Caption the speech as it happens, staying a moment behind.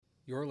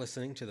You're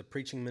listening to the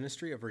preaching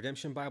ministry of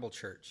Redemption Bible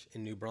Church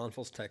in New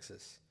Braunfels,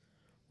 Texas,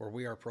 where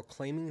we are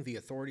proclaiming the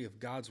authority of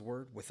God's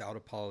Word without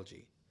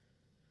apology.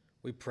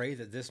 We pray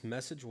that this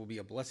message will be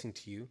a blessing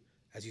to you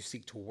as you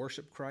seek to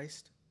worship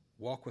Christ,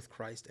 walk with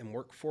Christ, and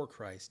work for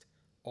Christ,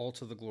 all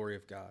to the glory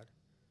of God.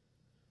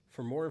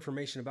 For more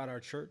information about our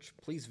church,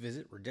 please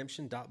visit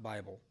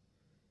redemption.bible.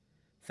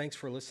 Thanks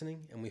for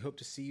listening, and we hope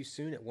to see you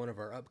soon at one of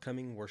our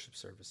upcoming worship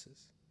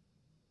services.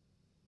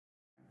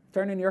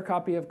 Turn in your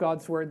copy of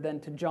God's Word then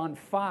to John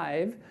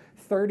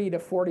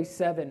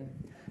 5:30-47.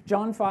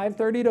 John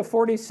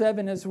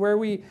 5:30-47 is where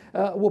we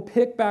will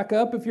pick back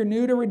up. If you're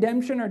new to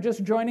Redemption or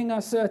just joining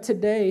us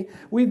today,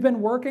 we've been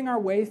working our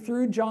way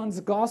through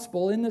John's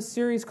Gospel in this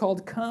series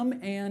called Come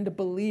and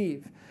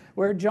Believe,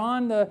 where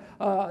John, the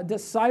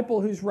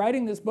disciple who's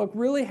writing this book,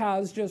 really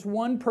has just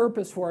one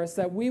purpose for us,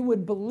 that we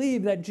would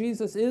believe that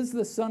Jesus is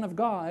the Son of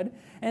God,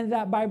 and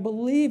that by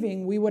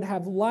believing we would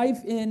have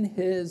life in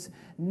His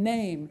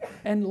name.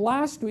 And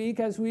last week,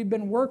 as we've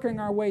been working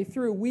our way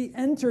through, we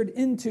entered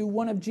into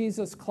one of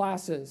Jesus'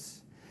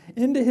 classes.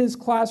 Into his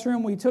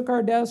classroom, we took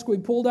our desk, we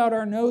pulled out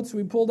our notes,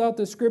 we pulled out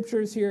the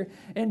scriptures here,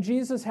 and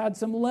Jesus had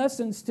some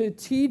lessons to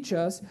teach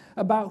us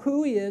about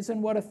who He is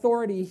and what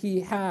authority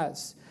He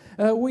has.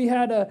 We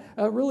had a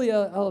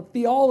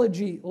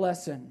theology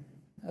lesson,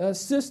 a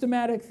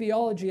systematic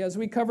theology, as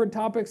we covered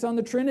topics on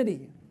the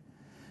Trinity,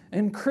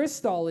 and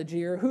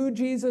Christology, or who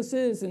Jesus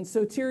is, and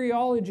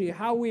soteriology,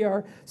 how we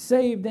are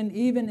saved, and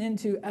even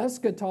into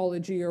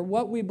eschatology, or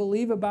what we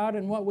believe about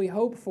and what we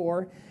hope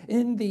for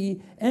in the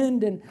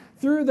end. And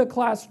through the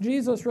class,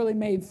 Jesus really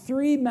made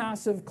three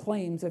massive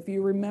claims, if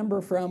you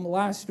remember from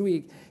last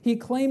week. He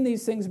claimed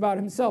these things about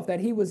Himself, that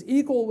He was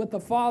equal with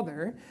the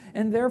Father,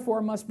 and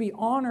therefore must be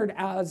honored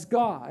as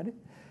God.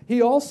 He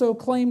also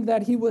claimed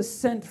that He was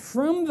sent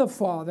from the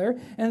Father,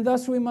 and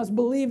thus we must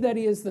believe that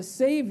He is the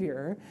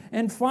Savior.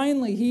 And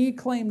finally, He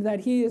claimed that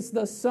He is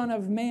the Son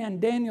of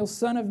Man, Daniel's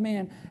Son of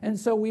Man, and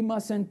so we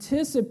must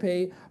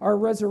anticipate our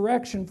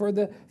resurrection for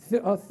the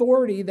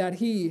authority that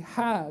He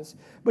has.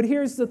 But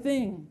here's the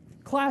thing,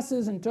 class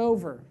isn't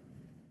over.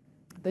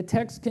 The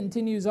text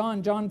continues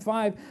on, John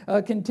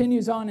 5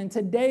 continues on, and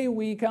today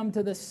we come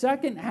to the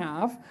second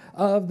half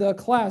of the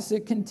class.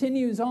 It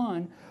continues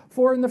on.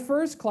 For in the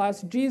first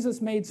class,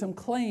 Jesus made some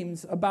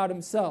claims about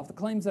Himself, the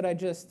claims that I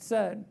just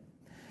said.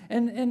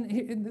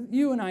 And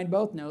you and I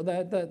both know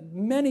that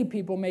many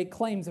people make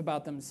claims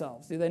about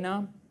themselves, do they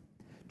not?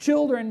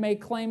 Children make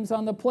claims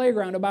on the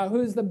playground about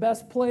who's the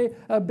best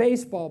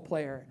baseball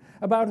player,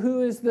 about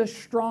who is the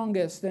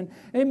strongest, and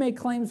they make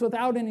claims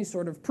without any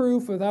sort of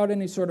proof, without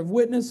any sort of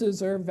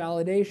witnesses or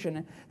validation.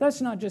 And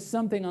that's not just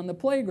something on the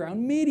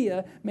playground.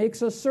 Media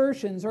makes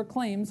assertions or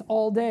claims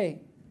all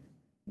day.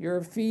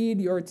 Your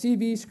feed, your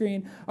TV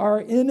screen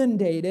are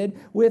inundated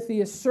with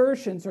the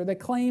assertions or the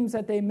claims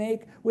that they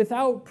make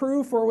without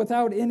proof or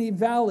without any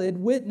valid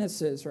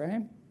witnesses,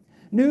 right?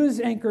 News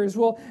anchors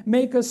will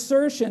make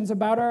assertions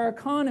about our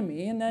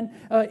economy and then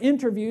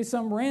interview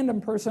some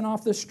random person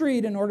off the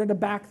street in order to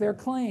back their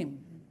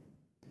claim.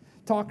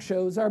 Talk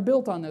shows are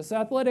built on this.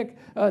 Athletic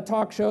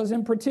talk shows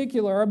in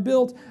particular are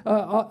built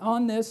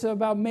on this,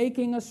 about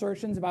making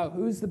assertions about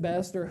who's the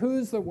best or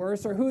who's the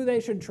worst or who they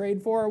should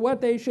trade for or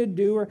what they should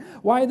do or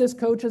why this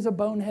coach is a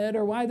bonehead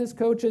or why this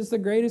coach is the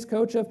greatest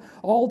coach of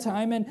all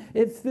time. And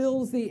it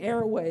fills the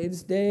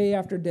airwaves day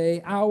after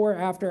day, hour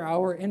after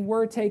hour, and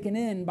we're taken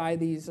in by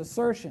these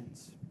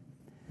assertions.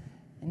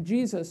 And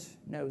Jesus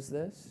knows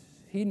this.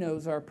 He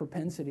knows our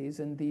propensities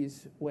in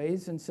these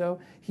ways, and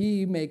so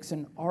He makes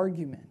an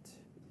argument.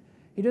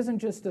 He doesn't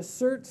just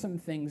assert some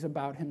things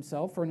about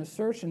Himself, for an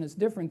assertion is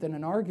different than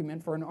an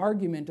argument, for an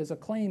argument is a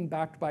claim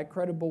backed by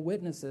credible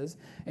witnesses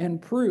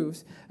and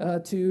proofs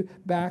to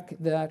back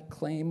that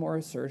claim or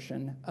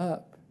assertion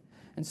up.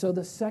 And so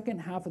the second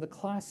half of the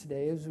class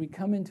today, as we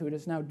come into it,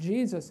 is now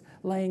Jesus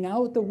laying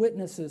out the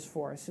witnesses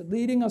for us,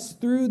 leading us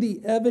through the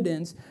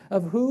evidence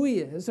of who He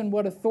is and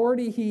what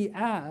authority He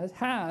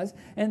has,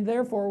 and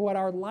therefore what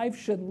our life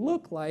should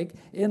look like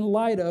in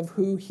light of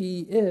who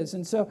He is.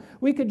 And so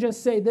we could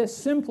just say this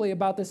simply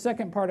about the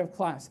second part of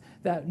class,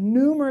 that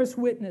numerous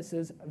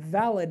witnesses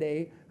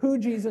validate who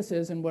Jesus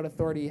is and what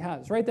authority He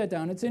has. Write that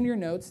down. It's in your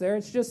notes there.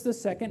 It's just the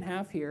second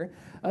half here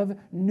of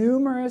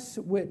numerous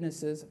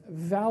witnesses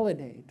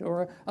validate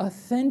or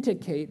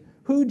authenticate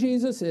who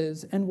Jesus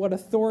is and what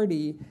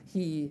authority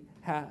He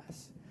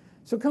has.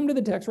 So come to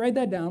the text. Write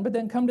that down, but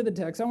then come to the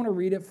text. I want to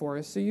read it for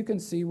us so you can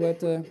see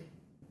what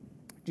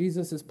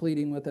Jesus is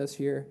pleading with us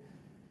here,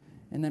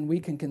 and then we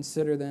can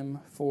consider them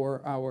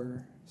for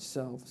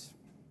ourselves.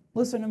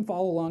 Listen and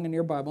follow along in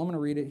your Bible. I'm going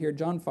to read it here.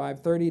 John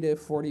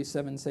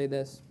 5:30-47 say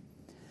this.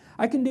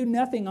 I can do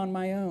nothing on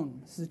my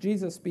own. This is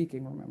Jesus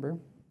speaking, remember.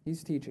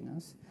 He's teaching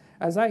us.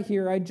 As I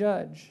hear, I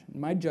judge,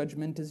 and my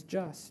judgment is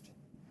just,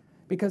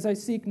 because I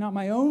seek not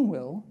my own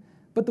will,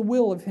 but the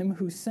will of Him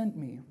who sent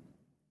me.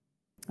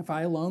 If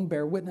I alone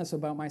bear witness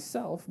about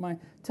myself, my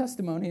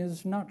testimony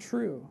is not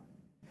true.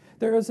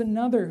 There is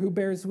another who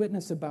bears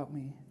witness about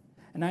me,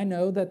 and I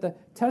know that the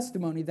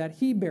testimony that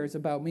He bears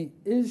about me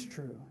is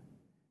true.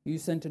 You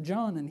sent to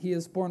John, and he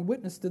has borne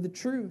witness to the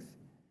truth.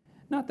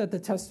 Not that the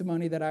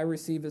testimony that I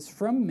receive is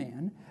from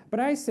man, but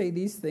I say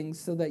these things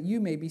so that you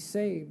may be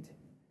saved.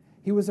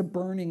 He was a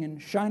burning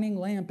and shining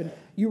lamp, and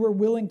you were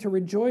willing to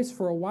rejoice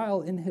for a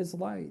while in his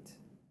light.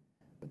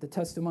 But the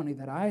testimony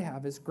that I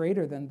have is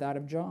greater than that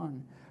of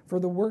John. For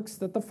the works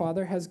that the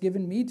Father has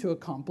given me to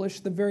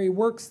accomplish, the very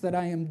works that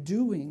I am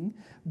doing,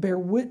 bear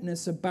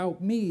witness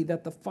about me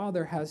that the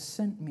Father has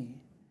sent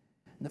me.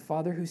 And the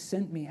Father who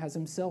sent me has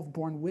himself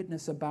borne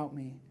witness about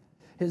me.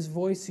 His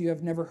voice you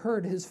have never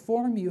heard, his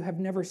form you have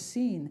never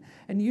seen,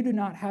 and you do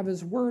not have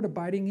his word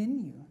abiding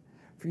in you,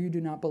 for you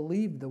do not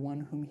believe the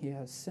one whom he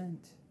has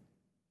sent.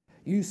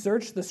 You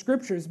search the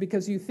Scriptures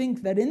because you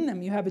think that in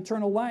them you have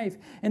eternal life,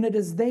 and it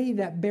is they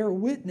that bear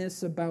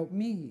witness about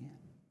me.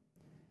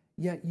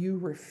 Yet you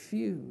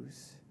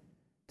refuse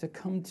to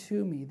come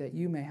to me that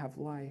you may have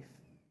life.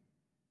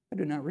 I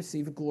do not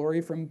receive glory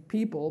from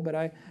people, but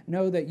I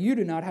know that you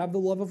do not have the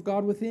love of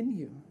God within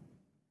you.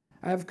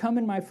 I have come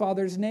in my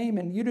Father's name,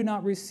 and you do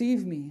not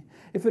receive me.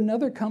 If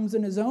another comes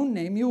in his own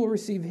name, you will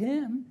receive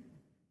him.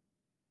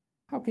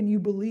 How can you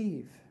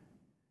believe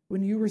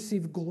when you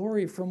receive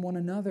glory from one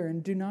another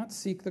and do not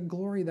seek the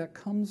glory that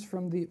comes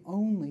from the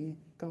only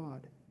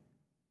God?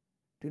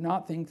 Do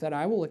not think that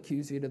I will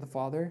accuse you to the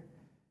Father.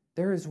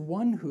 There is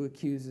one who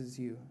accuses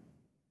you,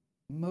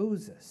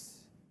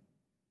 Moses,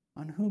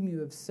 on whom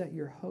you have set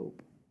your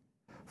hope.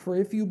 For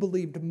if you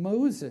believed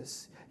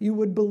Moses, you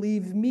would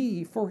believe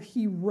me, for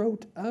he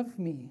wrote of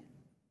me.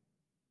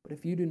 But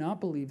if you do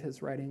not believe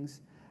his writings,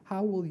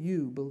 how will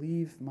you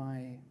believe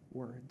my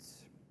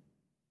words?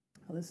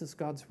 Well, this is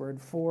God's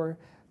word for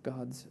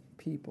God's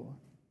people.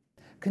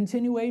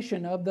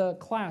 Continuation of the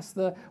class.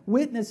 The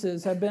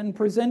witnesses have been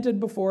presented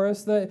before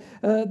us. The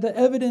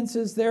evidence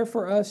is there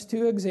for us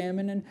to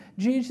examine. And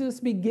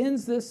Jesus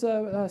begins this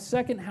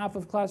second half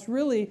of class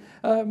really,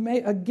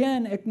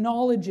 again,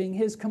 acknowledging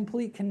his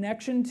complete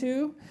connection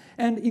to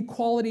and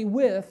equality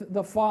with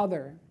the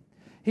Father.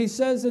 He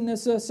says in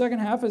this second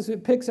half, as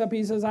it picks up,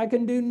 he says, I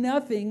can do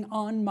nothing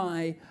on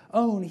my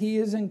own. He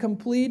is in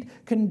complete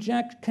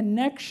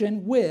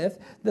connection with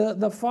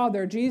the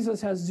Father. Jesus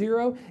has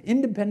zero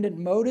independent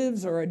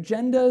motives or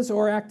agendas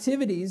or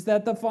activities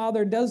that the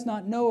Father does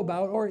not know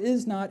about or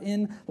is not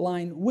in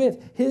line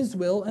with. His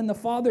will and the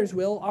Father's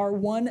will are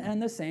one and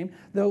the same,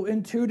 though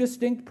in two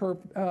distinct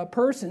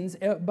persons,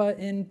 but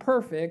in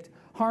perfect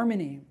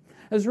harmony.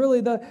 Is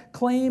really the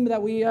claim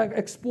that we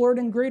explored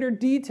in greater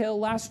detail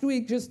last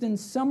week, just in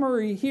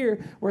summary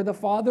here, where the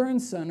Father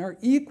and Son are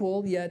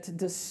equal yet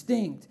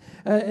distinct.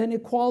 An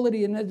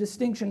equality and a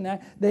distinction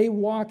that they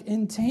walk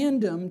in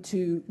tandem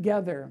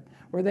together,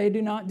 where they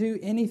do not do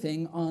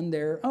anything on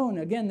their own.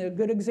 Again, a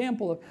good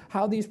example of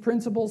how these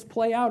principles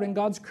play out in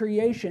God's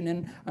creation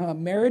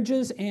in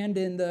marriages and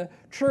in the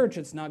church.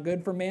 It's not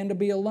good for man to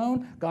be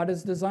alone. God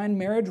has designed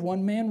marriage,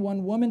 one man,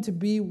 one woman, to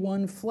be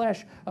one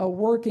flesh,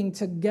 working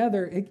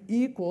together,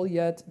 equal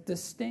yet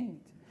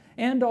distinct.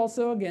 And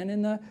also, again,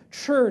 in the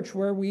church,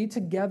 where we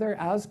together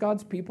as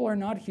God's people are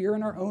not here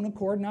in our own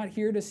accord, not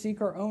here to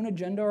seek our own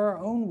agenda or our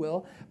own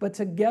will, but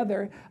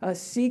together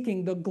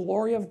seeking the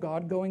glory of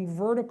God, going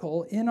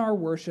vertical in our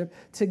worship,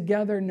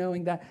 together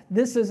knowing that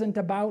this isn't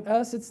about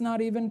us, it's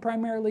not even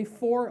primarily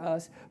for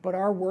us, but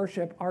our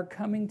worship, our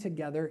coming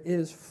together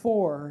is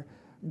for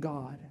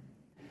God.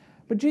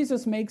 But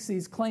Jesus makes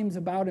these claims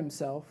about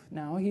himself.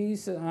 Now, he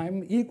says,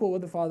 I'm equal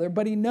with the Father,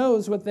 but he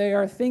knows what they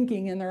are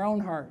thinking in their own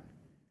heart.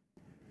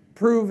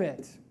 Prove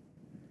it.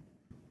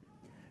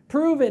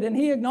 Prove it. And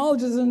he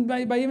acknowledges them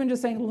by even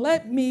just saying,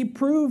 let me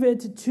prove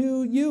it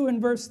to you in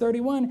verse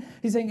 31.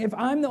 He's saying, if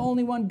I'm the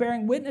only one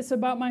bearing witness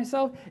about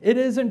myself, it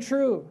isn't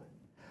true.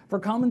 For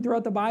common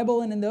throughout the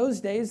Bible and in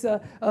those days,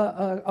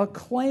 a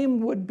claim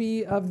would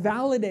be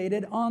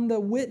validated on the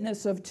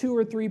witness of two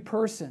or three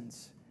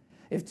persons.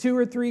 If two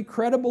or three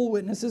credible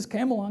witnesses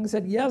came along and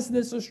said, yes,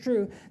 this is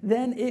true,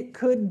 then it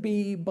could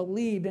be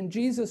believed. And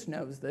Jesus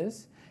knows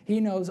this. He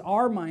knows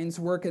our minds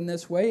work in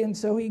this way, and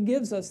so he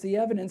gives us the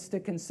evidence to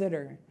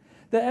consider.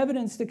 The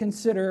evidence to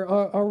consider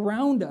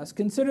around us.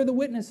 Consider the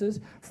witnesses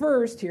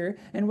first here.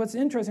 And what's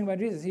interesting about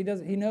Jesus,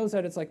 he knows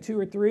that it's like two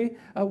or three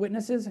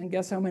witnesses, and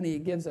guess how many he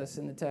gives us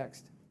in the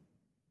text?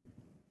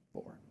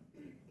 4,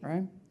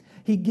 right?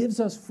 He gives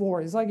us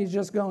 4. It's like he's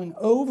just going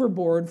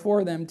overboard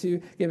for them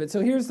to give it. So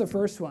here's the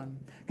first one.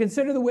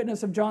 Consider the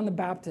witness of John the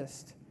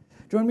Baptist.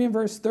 Join me in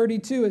verse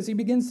 32 as he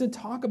begins to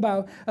talk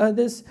about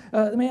this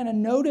man,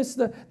 and notice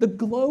the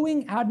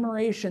glowing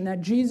admiration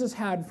that Jesus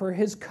had for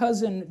his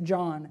cousin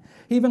John.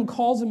 He even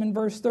calls him in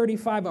verse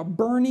 35 a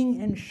burning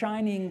and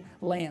shining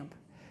lamp.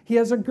 He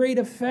has a great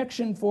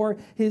affection for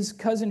his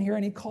cousin here,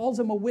 and he calls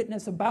him a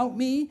witness about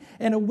me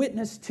and a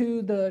witness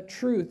to the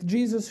truth.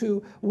 Jesus,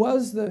 who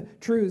was the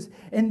truth.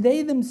 And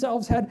they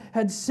themselves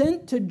had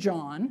sent to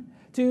John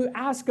to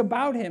ask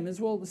about him, as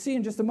we'll see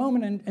in just a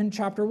moment in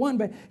chapter 1.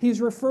 But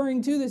he's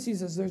referring to this. He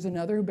says, there's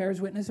another who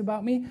bears witness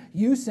about me.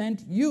 You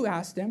sent, you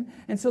asked him.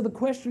 And so the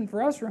question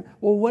for us,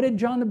 well, what did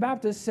John the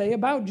Baptist say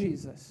about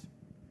Jesus?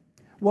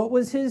 What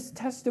was his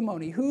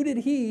testimony? Who did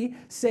he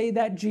say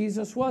that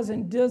Jesus was?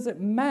 And does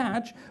it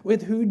match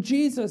with who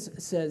Jesus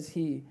says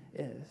he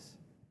is?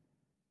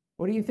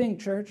 What do you think,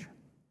 church?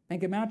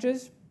 Think it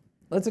matches?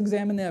 Let's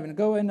examine the evidence.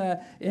 Go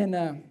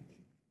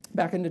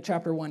back into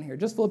chapter 1 here.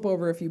 Just flip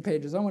over a few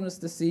pages. I want us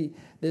to see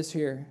this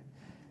here.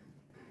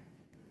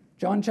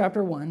 John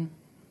chapter 1.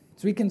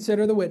 As we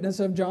consider the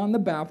witness of John the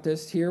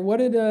Baptist here, what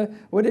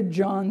did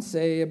John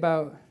say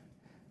about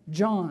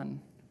John?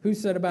 Who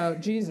said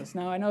about Jesus?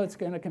 Now, I know it's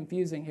kind of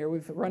confusing here.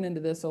 We've run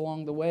into this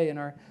along the way in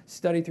our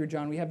study through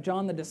John. We have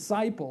John the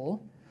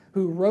disciple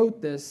who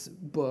wrote this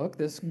book,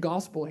 this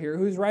gospel here,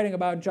 who's writing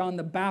about John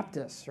the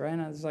Baptist, right? And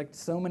there's like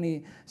so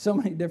many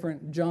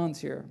different Johns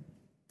here.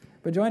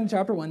 But join in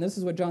chapter 1. This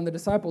is what John the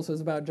disciple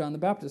says about John the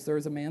Baptist. There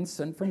was a man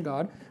sent from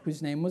God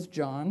whose name was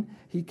John.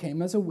 He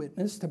came as a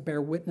witness to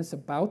bear witness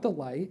about the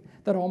light,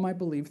 that all might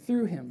believe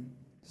through him.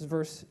 This is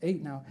verse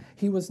 8 now.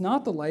 He was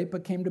not the light,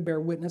 but came to bear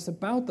witness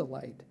about the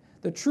light.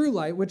 The true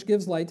light, which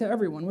gives light to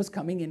everyone, was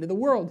coming into the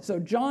world. So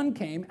John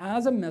came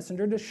as a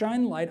messenger to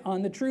shine light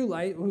on the true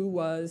light, who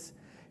was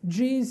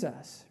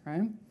Jesus,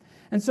 right?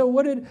 And so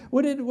what did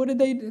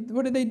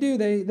they do?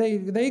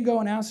 They go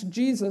and ask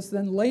Jesus.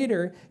 Then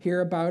later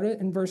hear about it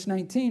in verse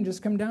 19.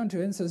 Just come down to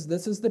it and says,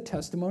 "This is the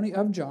testimony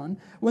of John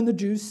when the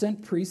Jews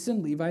sent priests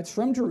and Levites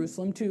from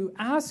Jerusalem to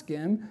ask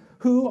him,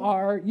 'Who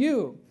are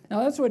you?'"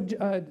 Now that's what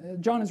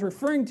John is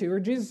referring to, or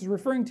Jesus is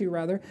referring to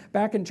rather,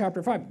 back in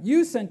chapter 5.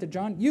 You sent to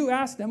John. You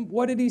asked him.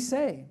 What did he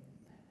say?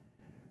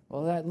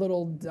 Well, that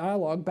little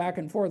dialogue back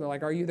and forth. They're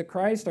like, "Are you the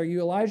Christ? Are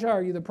you Elijah?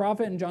 Are you the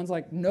prophet?" And John's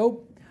like,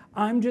 "Nope.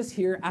 I'm just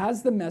here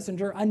as the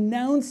messenger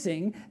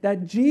announcing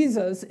that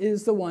Jesus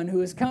is the one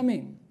who is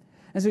coming."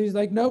 And so he's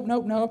like, nope.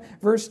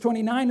 Verse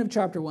 29 of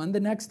chapter 1, the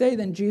next day,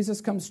 then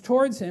Jesus comes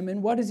towards him,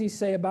 and what does he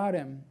say about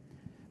him?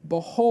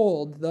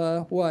 "Behold,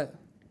 the what?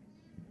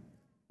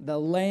 The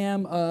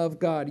Lamb of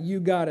God."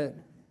 You got it.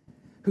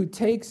 "Who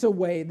takes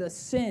away the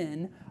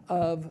sin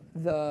of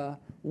the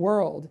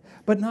world."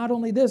 But not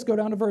only this, go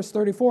down to verse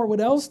 34.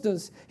 What else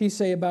does he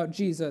say about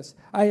Jesus?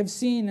 "I have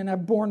seen and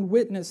have borne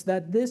witness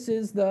that this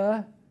is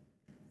the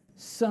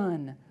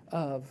Son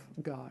of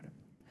God."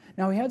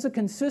 Now, he has a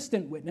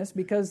consistent witness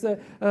because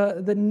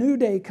the new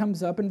day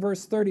comes up in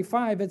verse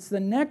 35. It's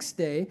the next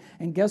day,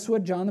 and guess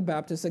what John the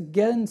Baptist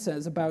again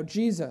says about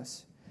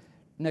Jesus?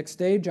 Next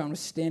day, John was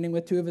standing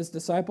with two of his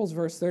disciples,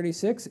 verse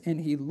 36,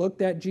 and he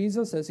looked at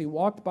Jesus as he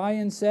walked by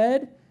and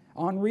said,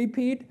 on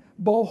repeat,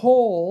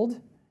 "Behold,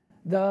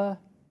 the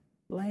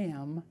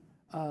Lamb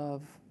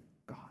of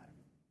God."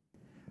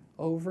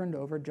 Over and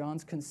over,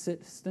 John's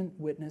consistent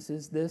witness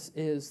is this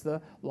is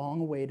the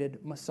long-awaited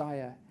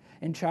Messiah.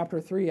 In chapter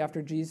 3,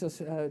 after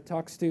Jesus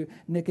talks to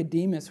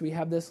Nicodemus, we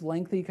have this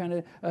lengthy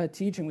kind of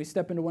teaching. We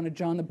step into one of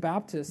John the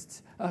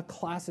Baptist's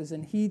classes,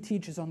 and he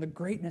teaches on the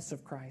greatness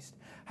of Christ,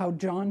 how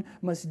John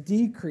must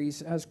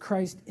decrease as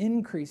Christ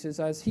increases,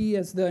 as he,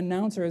 as the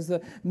announcer, as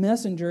the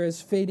messenger,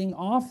 is fading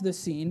off the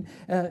scene,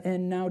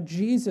 and now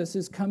Jesus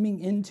is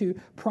coming into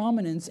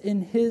prominence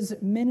in his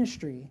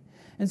ministry.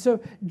 And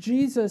so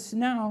Jesus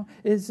now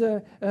is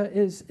at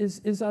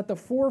the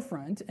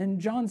forefront, and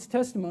John's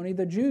testimony,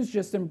 the Jews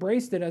just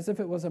embraced it as if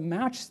it was a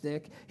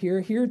matchstick,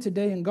 here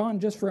today and gone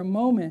just for a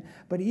moment.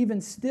 But even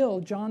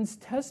still, John's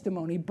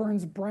testimony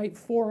burns bright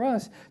for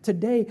us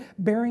today,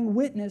 bearing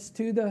witness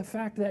to the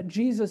fact that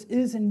Jesus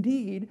is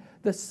indeed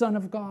the Son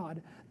of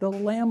God, the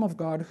Lamb of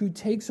God, who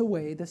takes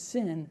away the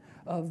sin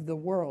of the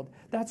world.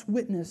 That's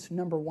witness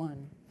number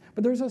one.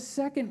 But there's a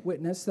second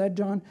witness that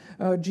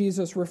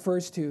Jesus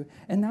refers to,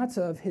 and that's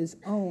of his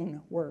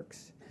own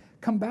works.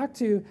 Come back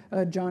to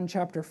John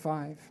chapter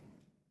 5.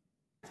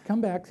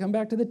 Come back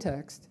to the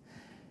text.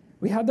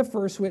 We had the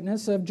first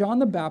witness of John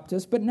the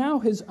Baptist, but now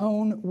his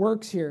own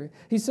works here.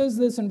 He says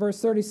this in verse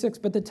 36,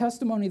 "But the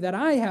testimony that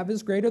I have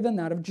is greater than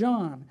that of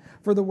John.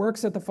 For the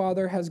works that the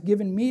Father has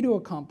given me to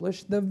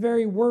accomplish, the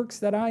very works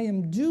that I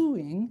am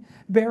doing,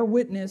 bear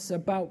witness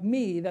about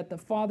me that the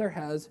Father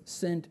has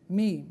sent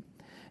me."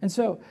 And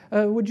so,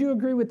 would you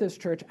agree with this,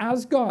 church?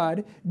 As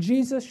God,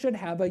 Jesus should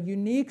have a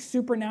unique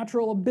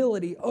supernatural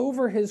ability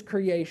over his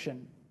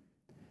creation.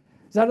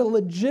 Is that a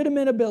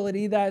legitimate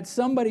ability that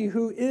somebody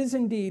who is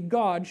indeed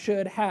God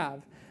should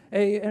have?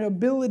 An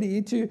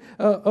ability to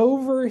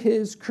over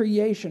his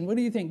creation. What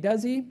do you think?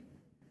 Does he?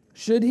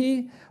 Should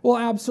he? Well,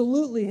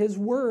 absolutely. His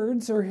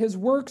words, or his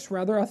works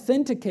rather,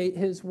 authenticate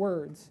his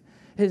words.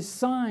 His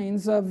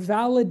signs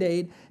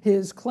validate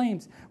his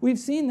claims. We've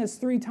seen this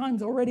 3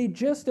 times already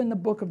just in the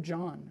book of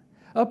John.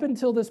 Up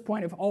until this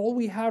point, if all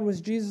we had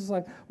was Jesus'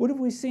 life, what have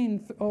we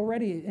seen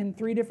already in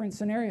 3 different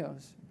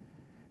scenarios?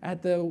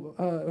 At the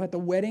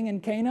wedding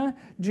in Cana,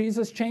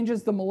 Jesus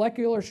changes the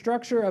molecular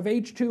structure of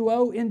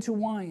H2O into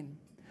wine.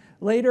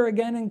 Later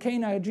again in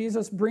Cana,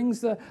 Jesus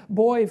brings the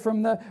boy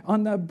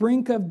on the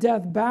brink of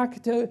death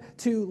back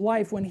to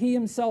life when he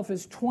himself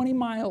is 20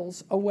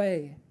 miles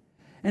away.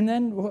 And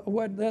then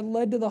what that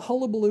led to the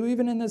hullabaloo,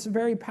 even in this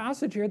very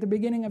passage here at the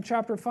beginning of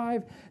chapter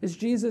 5, is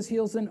Jesus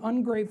heals an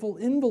ungrateful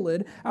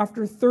invalid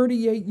after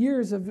 38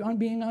 years of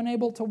being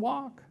unable to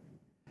walk.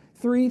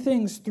 Three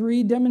things,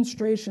 three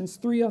demonstrations,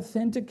 three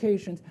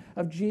authentications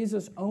of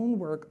Jesus' own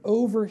work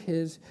over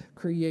his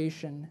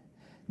creation.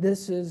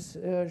 This is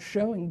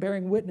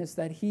bearing witness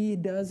that he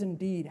does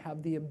indeed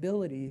have the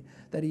ability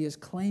that he is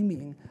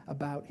claiming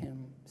about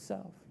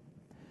himself.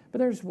 But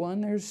there's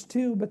one, there's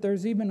two, but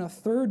there's even a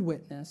third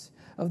witness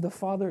of the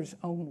Father's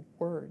own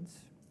words.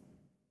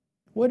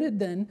 What did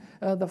then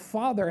the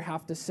Father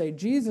have to say?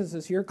 Jesus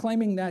is here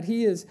claiming that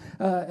he is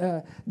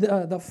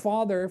the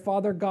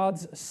Father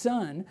God's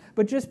Son,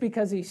 but just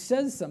because he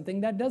says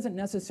something, that doesn't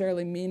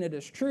necessarily mean it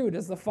is true.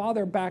 Does the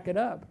Father back it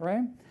up,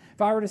 right?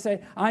 If I were to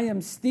say, I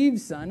am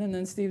Steve's son, and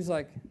then Steve's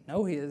like,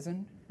 no, he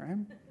isn't, right?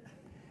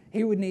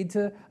 He would need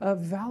to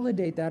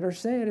validate that or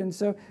say it. And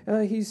so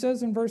he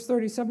says in verse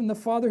 37, the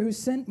Father who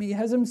sent me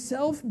has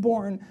himself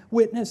borne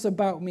witness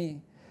about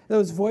me.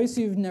 Those voices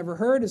you've never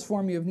heard, his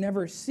form you've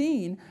never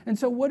seen. And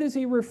so what is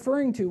he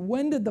referring to?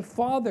 When did the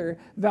Father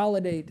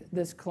validate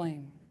this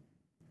claim?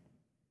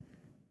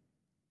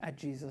 At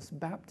Jesus'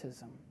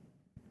 baptism.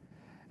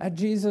 At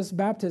Jesus'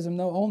 baptism,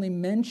 though only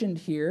mentioned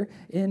here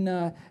in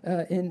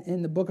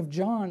the book of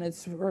John,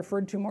 it's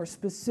referred to more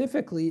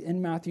specifically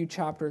in Matthew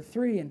chapter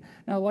 3. And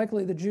now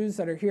likely the Jews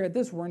that are here at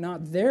this were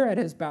not there at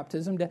his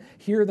baptism to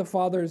hear the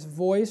Father's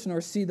voice, nor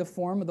see the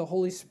form of the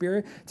Holy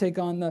Spirit take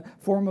on the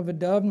form of a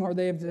dove, nor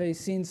have they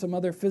seen some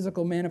other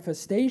physical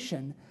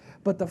manifestation.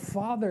 But the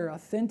Father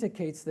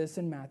authenticates this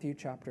in Matthew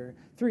chapter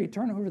 3.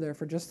 Turn over there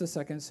for just a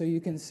second so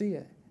you can see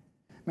it.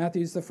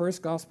 Matthew's the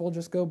first gospel.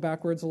 Just go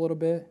backwards a little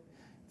bit.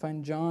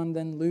 Find John,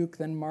 then Luke,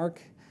 then Mark,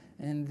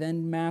 and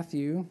then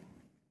Matthew.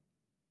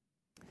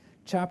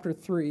 Chapter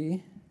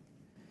 3.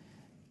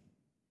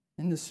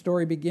 And the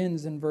story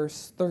begins in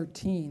verse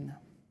 13.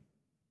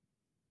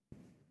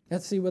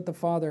 Let's see what the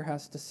Father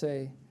has to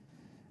say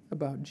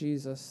about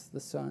Jesus, the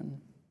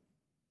Son.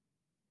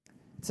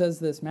 It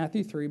says this,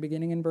 Matthew 3,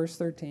 beginning in verse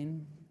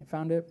 13. I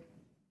found it.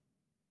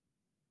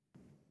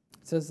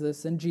 It says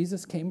this, and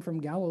Jesus came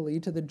from Galilee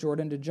to the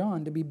Jordan to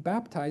John to be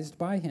baptized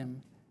by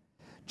him.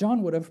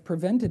 John would have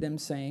prevented him,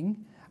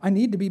 saying, I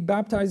need to be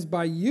baptized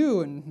by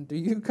you, and do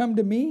you come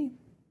to me?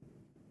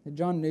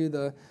 John knew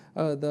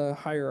the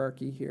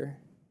hierarchy here.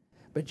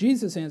 But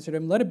Jesus answered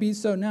him, let it be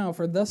so now,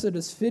 for thus it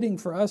is fitting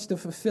for us to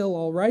fulfill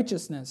all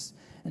righteousness.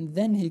 And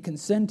then he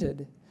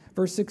consented.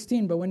 Verse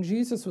 16, but when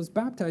Jesus was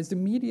baptized,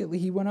 immediately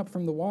he went up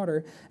from the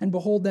water, and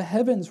behold, the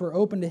heavens were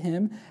opened to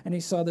him, and he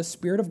saw the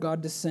Spirit of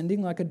God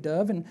descending like a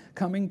dove and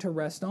coming to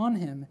rest on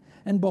him.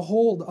 And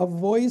behold, a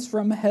voice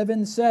from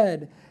heaven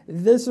said,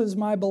 this is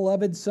my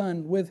beloved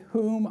Son, with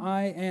whom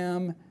I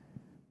am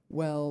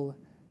well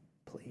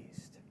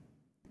pleased.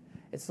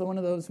 It's one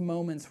of those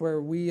moments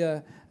where we,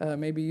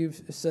 maybe you've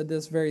said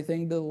this very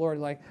thing to the Lord,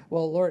 like,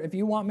 well, Lord, if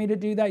you want me to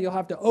do that, you'll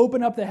have to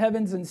open up the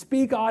heavens and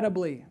speak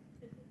audibly.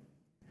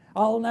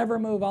 I'll never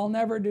move. I'll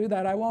never do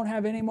that. I won't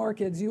have any more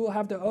kids. You will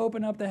have to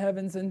open up the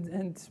heavens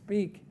and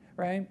speak,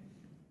 right?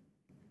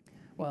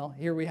 Well,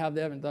 here we have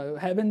the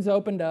heavens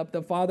opened up.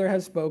 The Father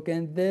has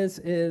spoken. This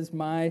is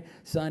my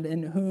Son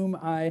in whom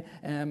I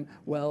am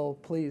well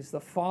pleased.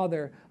 The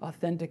Father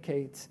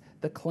authenticates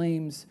the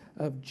claims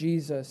of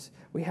Jesus.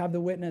 We have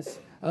the witness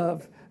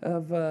of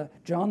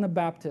John the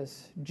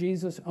Baptist,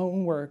 Jesus'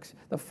 own works,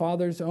 the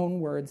Father's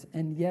own words,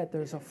 and yet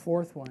there's a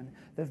fourth one,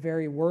 the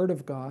very Word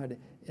of God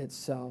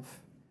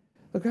itself.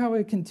 Look how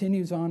it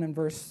continues on in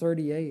verse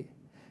 38.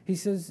 He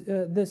says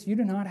this, you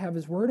do not have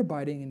his word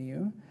abiding in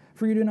you,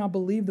 for you do not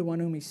believe the one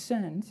whom he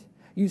sent.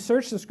 You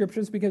search the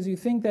Scriptures because you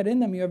think that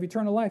in them you have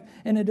eternal life.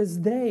 And it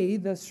is they,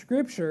 the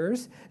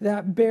Scriptures,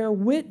 that bear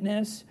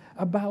witness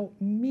about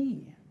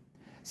me.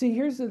 See,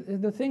 here's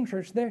the thing,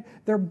 church.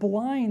 They're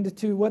blind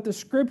to what the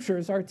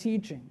Scriptures are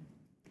teaching.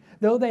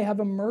 Though they have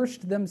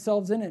immersed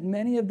themselves in it,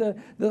 many of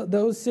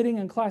those sitting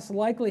in class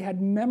likely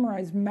had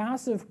memorized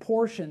massive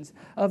portions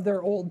of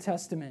their Old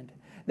Testament.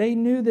 They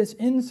knew this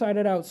inside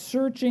and out,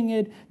 searching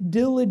it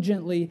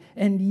diligently,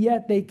 and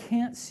yet they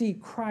can't see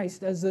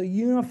Christ as the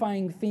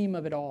unifying theme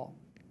of it all.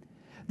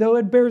 Though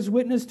it bears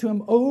witness to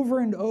him over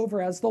and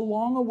over as the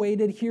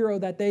long-awaited hero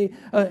that they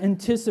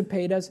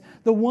anticipate, as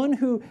the one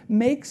who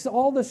makes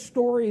all the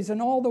stories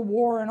and all the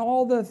war and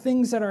all the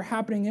things that are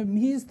happening.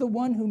 He's the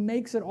one who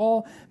makes it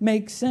all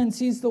make sense.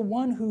 He's the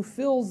one who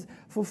fulfills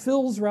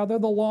the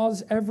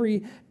law's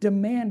every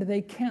demand.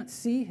 They can't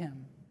see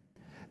him.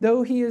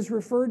 Though he is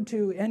referred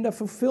to and a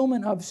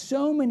fulfillment of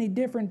so many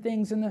different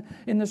things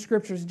in the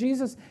Scriptures.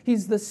 Jesus,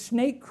 he's the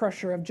snake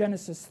crusher of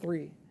Genesis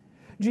 3.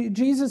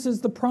 Jesus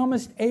is the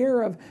promised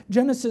heir of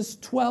Genesis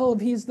 12.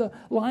 He's the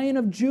Lion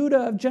of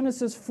Judah of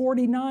Genesis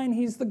 49.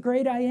 He's the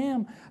great I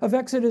am of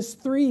Exodus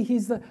 3.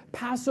 He's the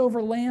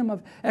Passover lamb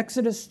of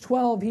Exodus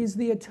 12. He's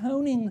the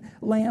atoning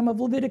lamb of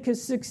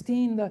Leviticus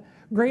 16, the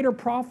greater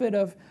prophet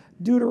of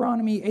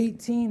Deuteronomy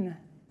 18.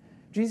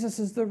 Jesus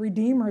is the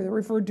Redeemer,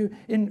 referred to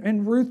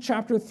in Ruth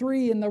chapter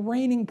 3, and the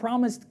reigning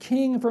promised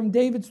king from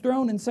David's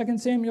throne in 2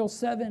 Samuel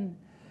 7.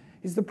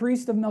 He's the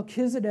priest of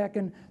Melchizedek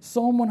in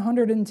Psalm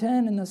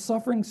 110 and the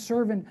suffering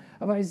servant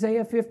of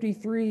Isaiah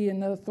 53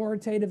 and the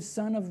authoritative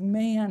Son of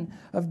Man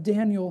of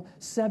Daniel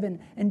 7.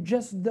 And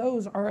just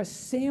those are a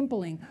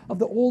sampling of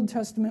the Old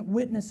Testament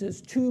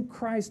witnesses to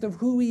Christ of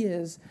who he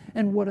is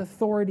and what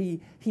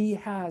authority he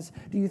has.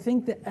 Do you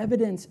think the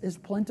evidence is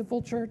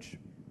plentiful, church?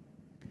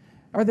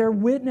 Are there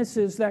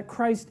witnesses that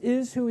Christ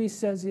is who he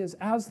says he is,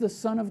 as the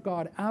Son of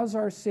God, as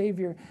our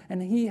Savior, and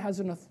he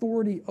has an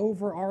authority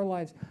over our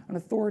lives, an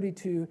authority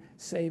to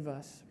save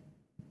us?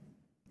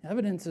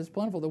 Evidence is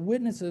plentiful. The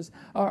witnesses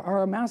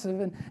are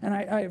massive. And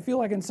I feel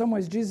like in some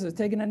ways Jesus has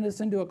taken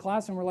us into a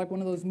class and we're like one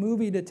of those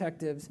movie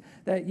detectives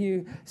that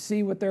you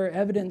see with their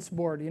evidence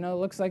board. You know, it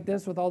looks like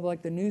this with all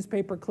the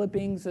newspaper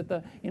clippings at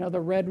the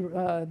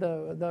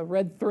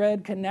red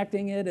thread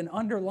connecting it and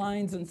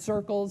underlines and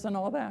circles and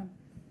all that.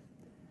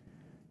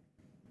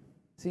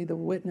 See, the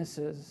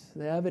witnesses,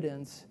 the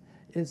evidence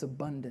is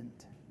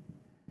abundant.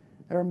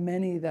 There are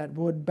many that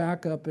would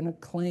back up in a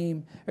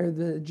claim, or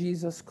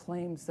Jesus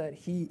claims that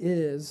he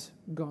is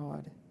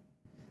God.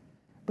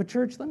 But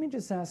church, let me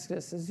just ask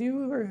this. As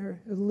you are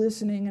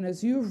listening and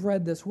as you've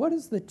read this, what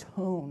is the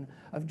tone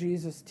of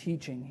Jesus'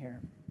 teaching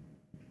here?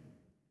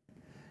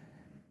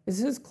 Is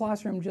his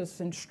classroom just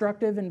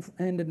instructive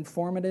and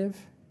informative?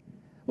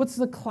 What's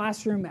the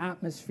classroom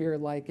atmosphere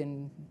like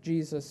in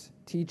Jesus'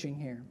 teaching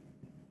here?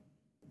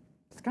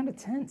 It's kind of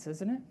tense,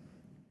 isn't it?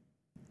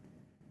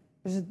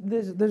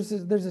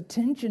 There's a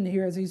tension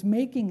here as he's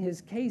making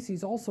his case.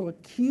 He's also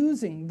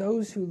accusing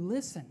those who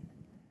listen.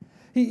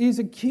 He's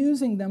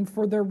accusing them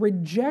for their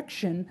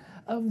rejection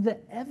of the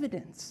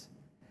evidence.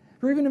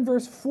 Or even in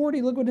verse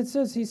 40, look what it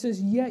says. He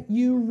says, "Yet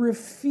you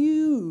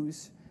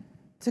refuse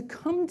to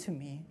come to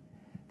me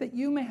that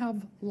you may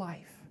have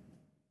life."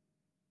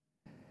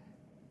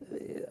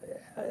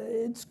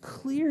 It's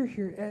clear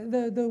here.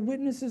 The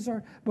witnesses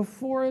are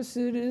before us.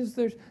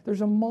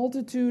 There's a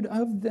multitude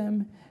of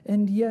them,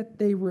 and yet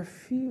they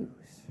refuse.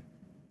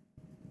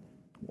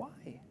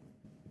 Why?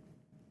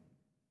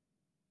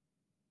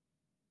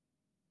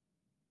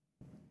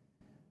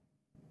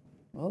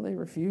 Well, they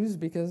refuse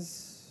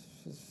because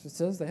it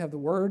says they have the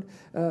word.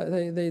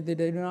 They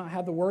do not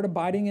have the word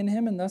abiding in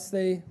him, and thus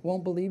they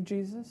won't believe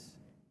Jesus.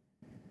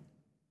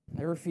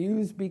 They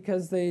refuse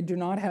because they do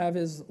not have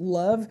his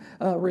love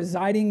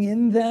residing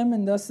in them,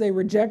 and thus they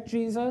reject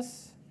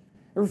Jesus.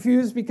 They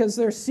refuse because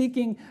they're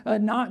seeking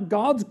not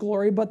God's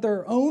glory, but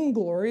their own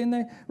glory. And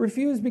they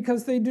refuse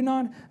because they do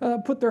not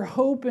put their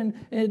hope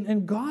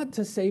in God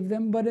to save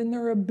them, but in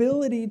their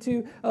ability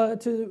to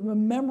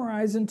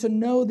memorize and to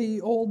know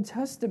the Old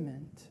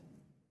Testament.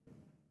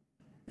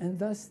 And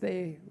thus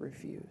they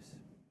refuse.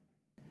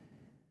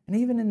 And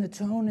even in the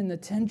tone and the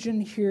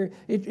tension here,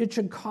 it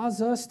should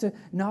cause us to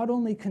not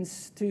only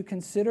to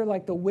consider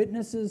like the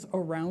witnesses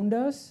around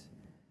us,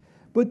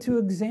 but to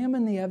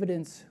examine the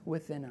evidence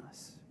within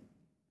us.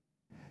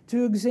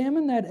 To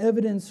examine that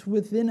evidence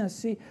within us.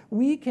 See,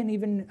 we can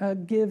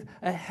even give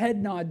a head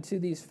nod to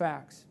these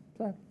facts.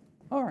 So,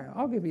 all right,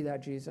 I'll give you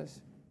that, Jesus.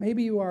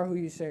 Maybe you are who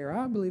you say, or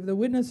I believe the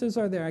witnesses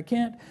are there. I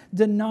can't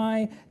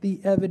deny the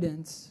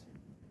evidence.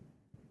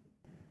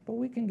 But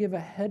we can give a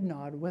head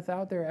nod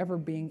without there ever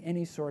being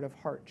any sort of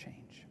heart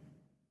change.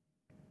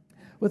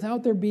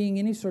 Without there being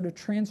any sort of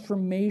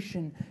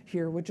transformation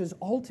here, which is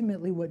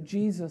ultimately what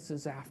Jesus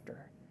is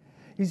after.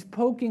 He's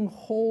poking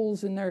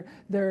holes in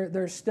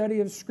their study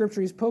of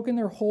Scripture. He's poking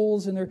their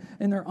holes in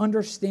their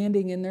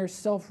understanding, in their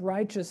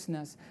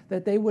self-righteousness,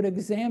 that they would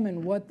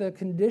examine what the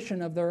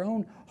condition of their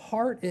own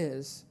heart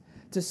is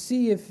to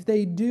see if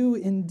they do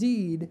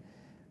indeed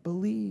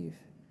believe.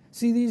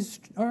 See, these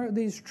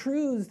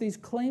truths, these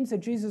claims that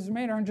Jesus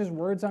made aren't just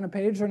words on a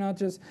page. They're not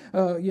just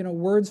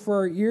words for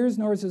our ears,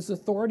 nor is his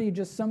authority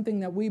just something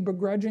that we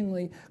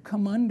begrudgingly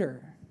come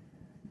under.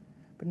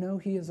 But no,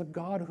 he is a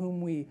God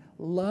whom we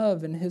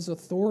love, and his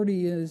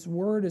authority, his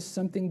word is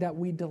something that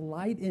we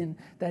delight in,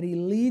 that he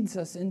leads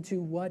us into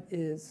what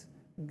is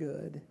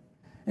good.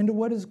 Into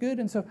what is good.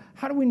 And so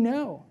how do we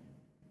know?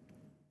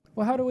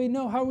 Well, how do we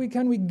know?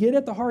 Can we get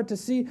at the heart to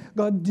see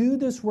God do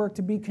this work,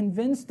 to be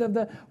convinced of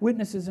the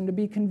witnesses and to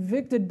be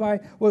convicted by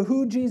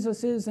who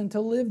Jesus is and to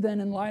live then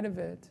in light of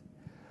it?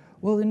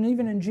 Well, and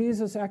even in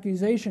Jesus'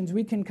 accusations,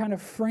 we can kind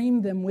of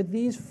frame them with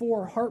these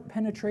 4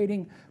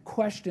 heart-penetrating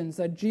questions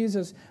that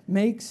Jesus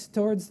makes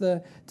towards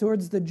the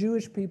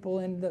Jewish people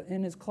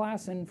in his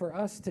class, and for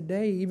us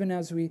today, even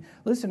as we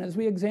listen, as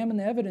we examine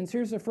the evidence.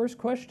 Here's the first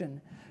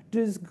question: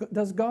 Does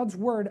God's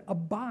word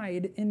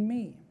abide in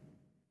me?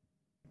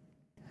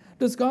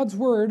 Does God's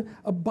word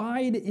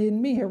abide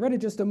in me? I read it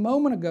just a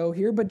moment ago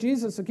here, but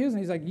Jesus accused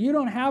me. He's like, you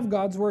don't have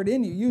God's word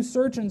in you. You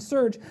search and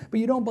search,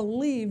 but you don't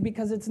believe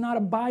because it's not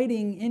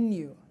abiding in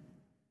you.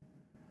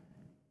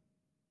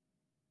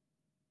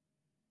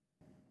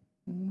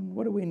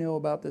 What do we know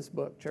about this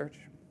book, church?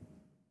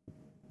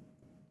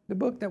 The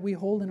book that we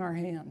hold in our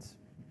hands.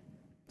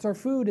 It's our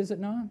food, is it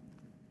not?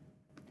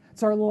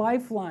 It's our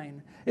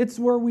lifeline. It's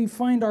where we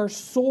find our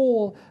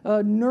soul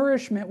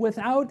nourishment.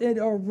 Without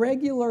a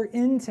regular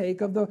intake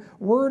of the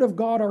Word of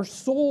God, our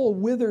soul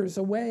withers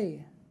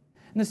away.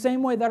 In the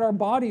same way that our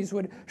bodies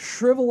would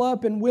shrivel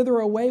up and wither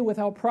away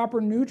without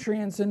proper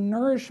nutrients and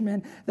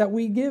nourishment that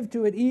we give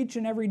to it each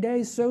and every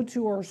day, so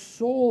too our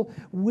soul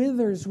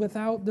withers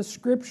without the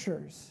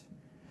Scriptures.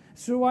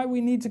 So why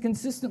we need to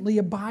consistently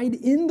abide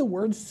in the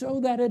Word so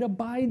that it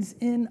abides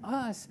in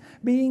us,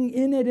 being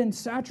in it and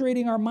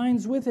saturating our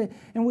minds with it.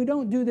 And we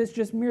don't do this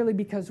just merely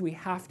because we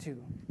have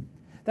to.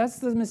 That's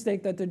the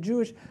mistake that the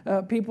Jewish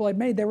people had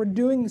made. They were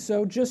doing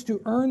so just to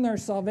earn their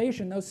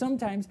salvation. Though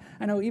sometimes,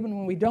 I know even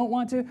when we don't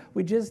want to,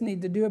 we just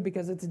need to do it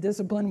because it's a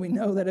discipline. We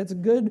know that it's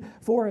good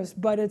for us,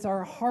 but it's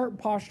our heart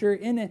posture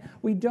in it.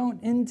 We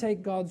don't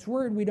intake God's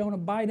word. We don't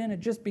abide in it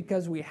just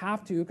because we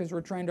have to, because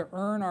we're trying to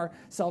earn our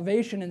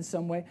salvation in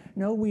some way.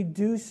 No, we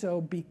do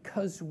so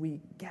because we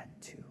get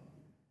to.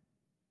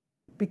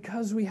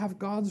 Because we have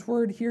God's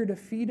word here to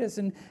feed us.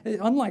 And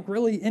unlike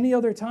really any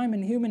other time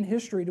in human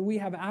history do we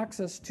have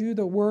access to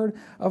the word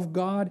of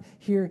God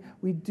here.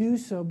 We do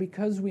so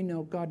because we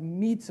know God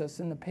meets us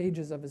in the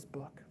pages of his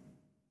book.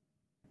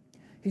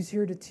 He's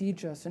here to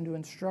teach us and to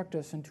instruct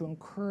us and to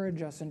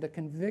encourage us and to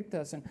convict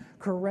us and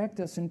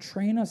correct us and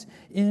train us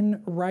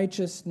in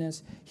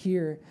righteousness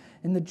here.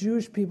 And the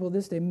Jewish people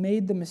this day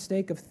made the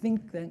mistake of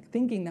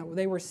thinking that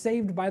they were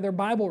saved by their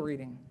Bible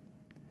reading,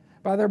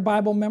 by their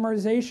Bible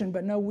memorization.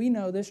 But no, we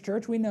know this,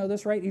 church. We know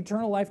this, right?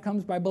 Eternal life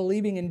comes by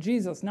believing in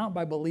Jesus, not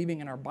by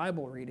believing in our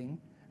Bible reading,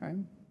 right?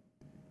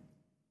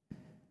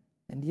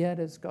 And yet,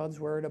 as God's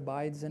word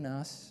abides in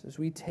us, as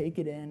we take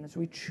it in, as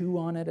we chew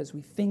on it, as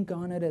we think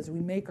on it, as we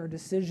make our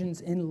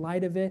decisions in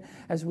light of it,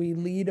 as we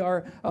lead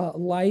our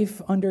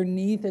life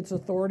underneath its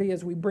authority,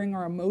 as we bring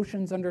our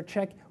emotions under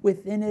check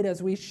within it,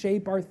 as we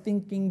shape our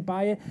thinking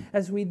by it,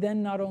 as we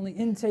then not only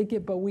intake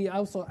it, but we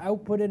also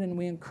output it and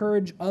we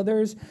encourage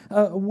others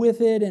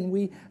with it and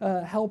we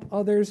help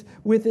others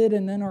with it.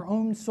 And then our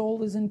own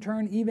soul is in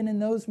turn, even in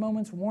those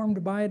moments,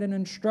 warmed by it and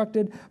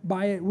instructed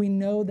by it. We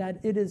know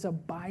that it is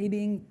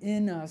abiding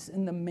in us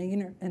in the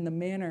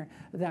manner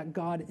that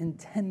God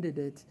intended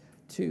it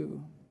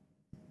to.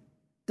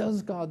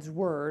 Does God's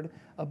word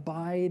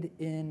abide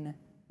in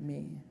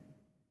me?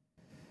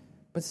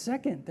 But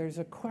second, there's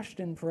a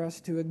question for us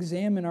to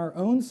examine our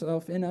own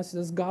self in us.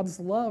 Does God's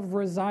love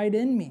reside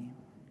in me?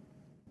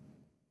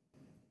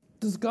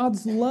 Does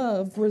God's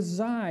love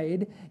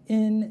reside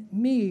in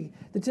me?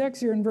 The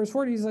text here in verse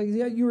 40 is like,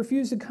 yeah, you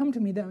refuse to come to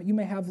me that you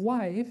may have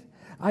life.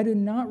 I do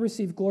not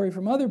receive glory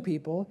from other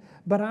people,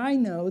 but I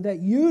know that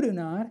you do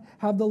not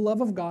have the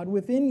love of God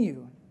within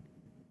you.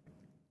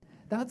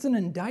 That's an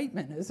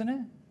indictment, isn't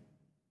it?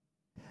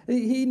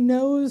 He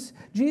knows,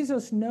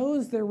 Jesus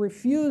knows their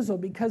refusal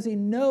because he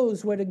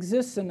knows what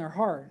exists in their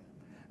heart.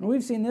 And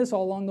we've seen this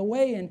all along the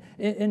way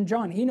in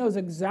John. He knows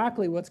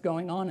exactly what's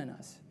going on in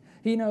us.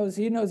 He knows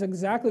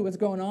exactly what's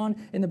going on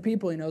in the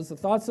people. He knows the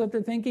thoughts that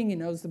they're thinking. He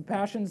knows the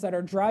passions that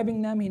are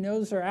driving them. He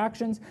knows their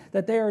actions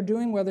that they are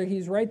doing, whether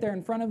he's right there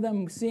in front of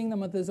them, seeing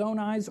them with his own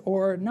eyes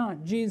or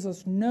not.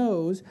 Jesus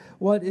knows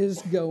what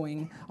is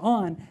going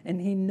on, and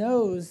he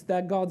knows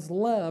that God's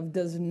love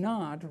does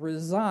not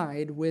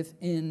reside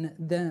within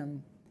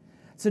them.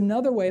 It's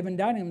another way of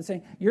indicting them and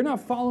saying, you're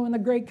not following the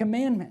great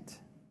commandment.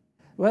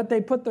 What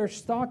they put their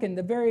stock in,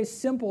 the very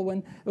simple,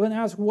 when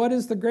asked, what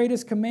is the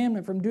greatest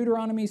commandment from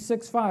Deuteronomy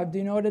 6:5? Do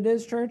you know what it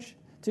is, church?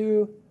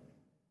 To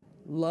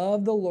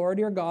love the Lord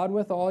your God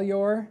with all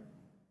your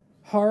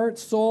heart,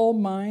 soul,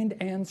 mind,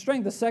 and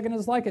strength. The second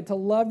is like it, to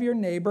love your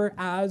neighbor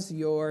as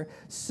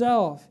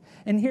yourself.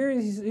 And here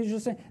he's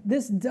just saying,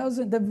 this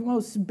doesn't, the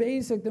most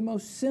basic, the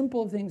most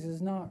simple of things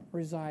does not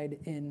reside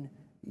in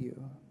you.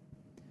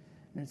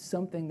 And it's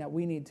something that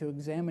we need to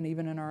examine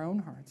even in our own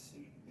hearts.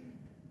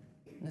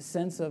 In the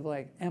sense of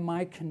like, am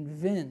I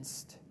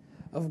convinced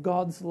of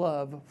God's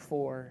love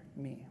for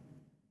me?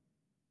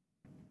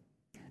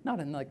 Not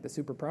in like the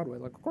super proud way.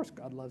 Like, of course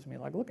God loves me.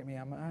 Like, look at me.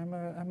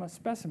 I'm a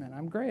specimen.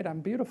 I'm great.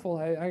 I'm beautiful.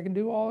 I can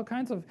do all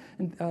kinds of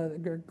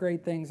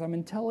great things. I'm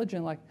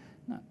intelligent. Like,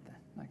 not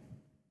that. Like,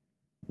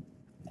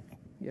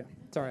 yeah.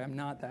 Sorry, I'm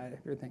not that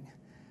everything.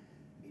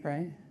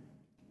 Right?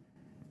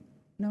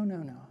 No.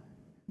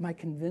 Am I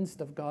convinced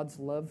of God's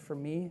love for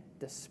me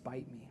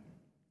despite me?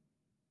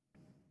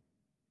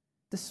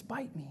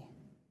 Despite me.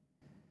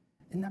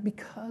 And that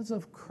because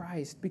of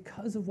Christ,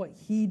 because of what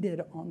he did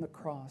on the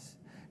cross,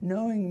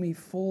 knowing me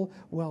full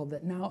well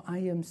that now I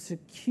am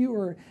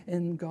secure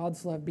in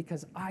God's love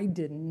because I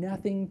did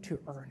nothing to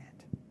earn it.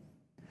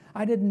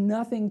 I did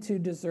nothing to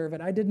deserve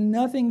it. I did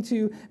nothing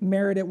to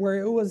merit it, where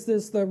it was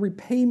the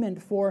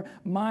repayment for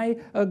my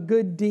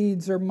good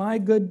deeds or my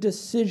good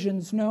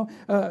decisions. No,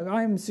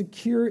 I am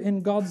secure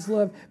in God's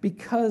love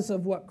because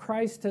of what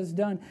Christ has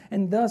done.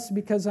 And thus,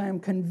 because I am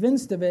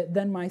convinced of it,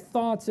 then my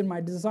thoughts and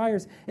my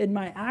desires and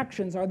my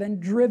actions are then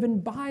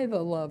driven by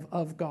the love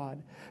of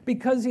God.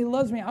 Because he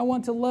loves me, I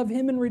want to love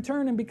him in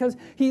return. And because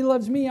he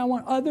loves me, I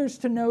want others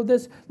to know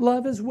this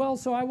love as well.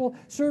 So I will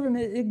serve him.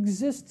 It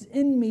exists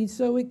in me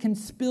so it can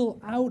spill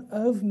out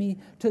of me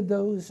to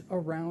those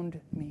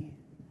around me.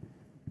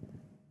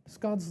 Does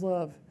God's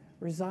love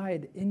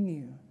reside in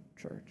you,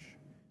 church?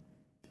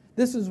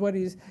 This is what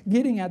he's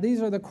getting at.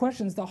 These are the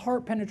questions, the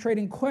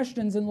heart-penetrating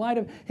questions in light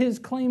of his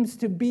claims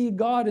to be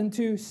God and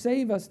to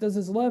save us. Does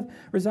his love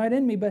reside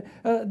in me? But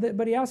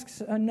he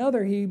asks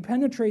another. He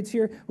penetrates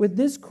here with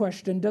this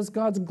question: does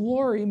God's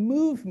glory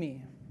move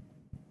me?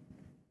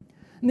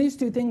 And these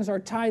two things are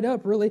tied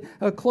up, really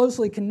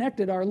closely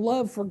connected. Our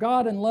love for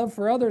God and love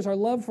for others, our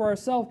love for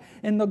ourselves,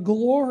 and the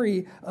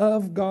glory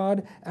of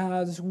God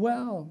as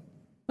well.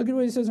 Look at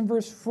what he says in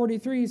verse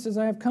 43. He says,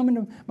 I have come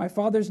in my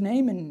Father's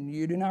name, and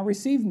you do not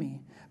receive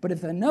me. But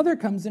if another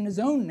comes in his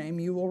own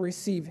name, you will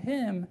receive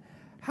him.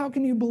 How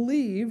can you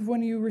believe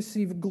when you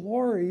receive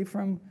glory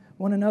from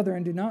one another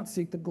and do not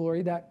seek the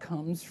glory that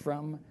comes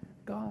from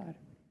God?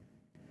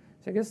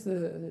 So I guess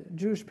the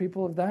Jewish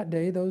people of that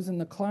day, those in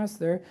the class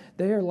there,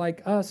 they are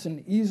like us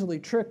and easily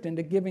tricked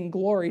into giving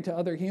glory to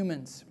other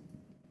humans.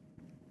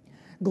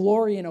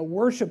 Glory in a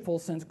worshipful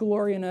sense,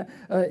 glory in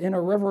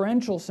a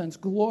reverential sense,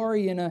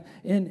 glory in an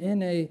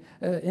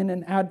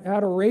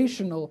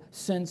adorational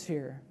sense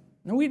here.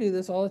 And we do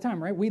this all the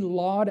time, right? We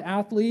laud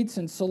athletes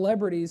and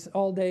celebrities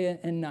all day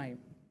and night,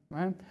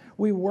 right?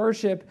 We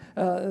worship,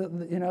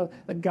 the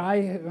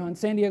guy on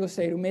San Diego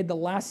State who made the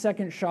last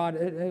second shot.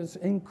 It was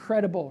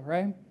incredible,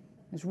 right?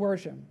 It's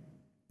worship.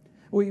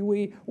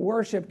 We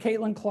worship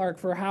Caitlin Clark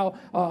for how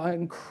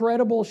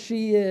incredible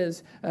she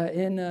is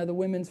in the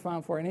women's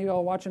Final Four. Any of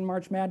y'all watching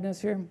March Madness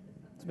here?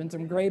 It's been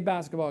some great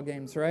basketball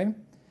games, right?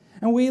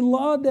 And we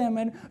laud them,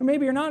 and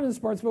maybe you're not into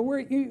sports, but we're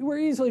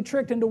easily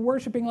tricked into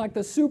worshiping like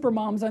the super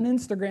moms on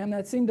Instagram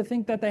that seem to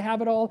think that they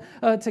have it all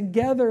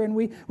together, and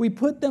we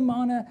put them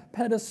on a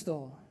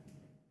pedestal.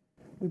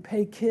 We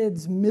pay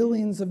kids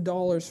millions of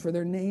dollars for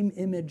their name,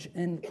 image,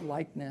 and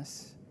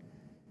likeness.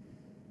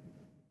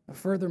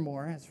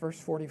 Furthermore, as verse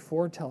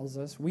 44 tells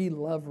us, we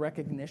love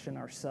recognition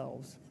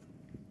ourselves.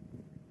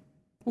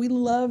 We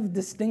love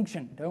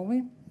distinction, don't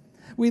we?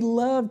 We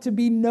love to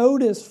be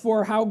noticed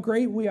for how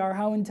great we are,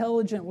 how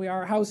intelligent we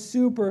are, how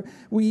super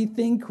we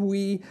think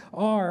we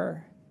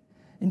are.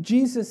 And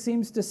Jesus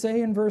seems to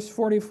say in verse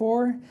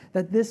 44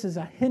 that this is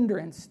a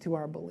hindrance to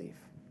our belief.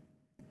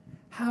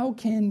 How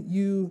can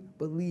you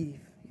believe?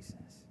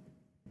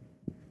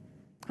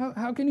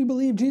 How can you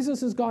believe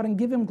Jesus is God and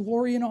give him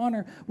glory and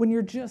honor when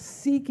you're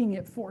just seeking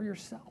it for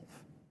yourself?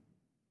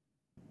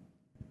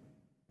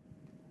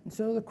 And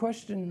so the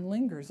question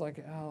lingers,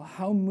 like,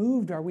 how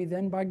moved are we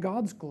then by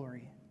God's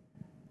glory?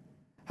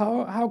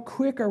 How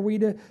quick are we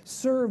to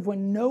serve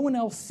when no one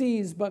else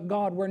sees but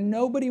God, where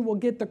nobody will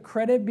get the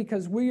credit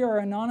because we are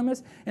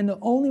anonymous and the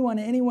only one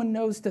anyone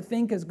knows to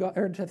thank is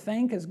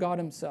God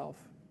himself?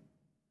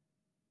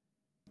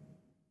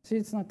 See,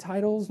 it's not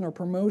titles, nor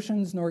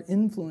promotions, nor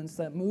influence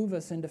that move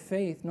us into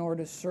faith, nor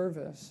to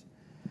service.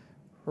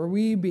 Or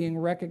we being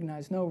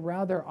recognized. No,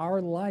 rather, our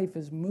life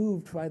is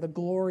moved by the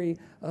glory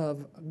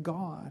of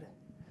God.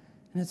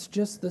 And it's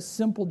just the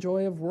simple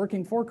joy of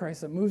working for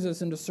Christ that moves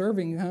us into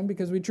serving him,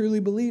 because we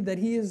truly believe that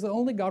he is the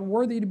only God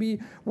worthy to be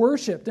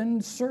worshipped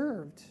and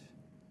served.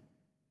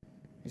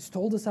 He's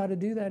told us how to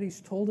do that. He's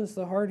told us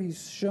the heart.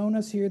 He's shown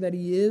us here that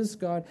he is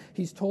God.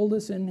 He's told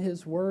us in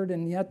his word,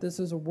 and yet this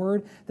is a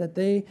word that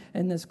they,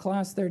 in this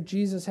class there,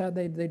 Jesus had,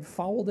 they'd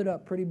fouled it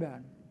up pretty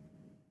bad.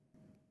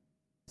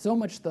 So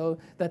much, though,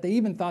 that they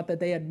even thought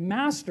that they had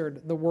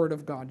mastered the word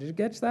of God. Did you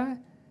catch that?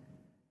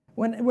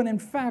 When in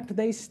fact,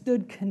 they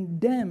stood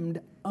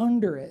condemned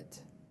under it.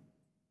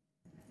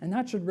 And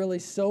that should really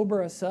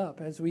sober us up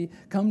as we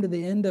come to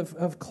the end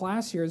of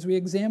class here, as we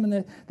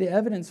examine the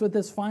evidence with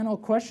this final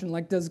question,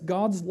 like, does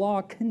God's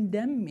law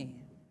condemn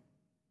me?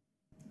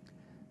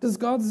 Does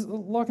God's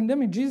law condemn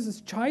me?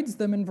 Jesus chides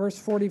them in verse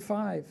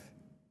 45.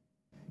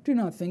 Do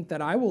not think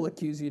that I will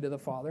accuse you to the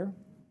Father.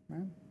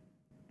 Right?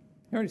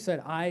 He already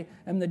said, I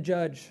am the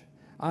judge.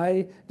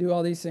 I do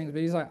all these things.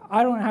 But he's like,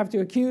 I don't have to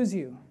accuse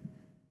you.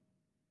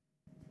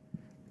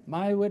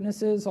 My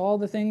witnesses, all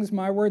the things,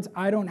 my words,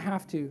 I don't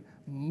have to.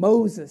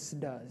 Moses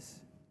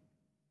does.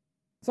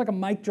 It's like a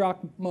mic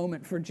drop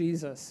moment for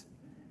Jesus.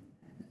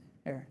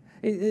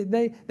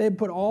 They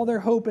put all their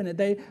hope in it.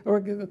 They were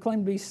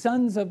claimed to be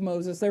sons of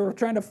Moses. They were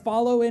trying to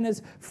follow in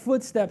his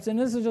footsteps. And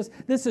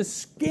this is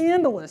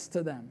scandalous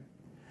to them.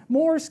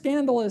 More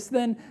scandalous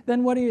than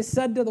what he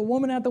said to the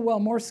woman at the well.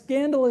 More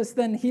scandalous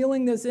than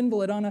healing this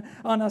invalid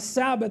on a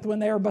Sabbath when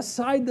they are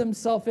beside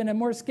themselves in it.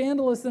 More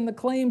scandalous than the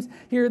claims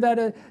here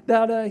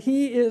that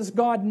he is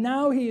God.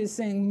 Now he is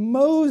saying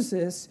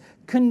Moses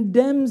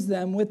condemns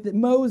them with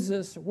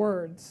Moses'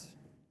 words.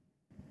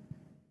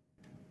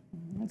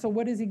 And so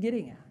what is he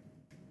getting at?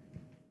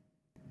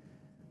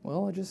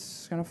 Well, I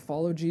just kind of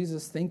follow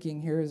Jesus'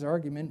 thinking here, his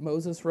argument.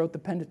 Moses wrote the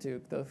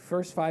Pentateuch, the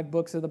first 5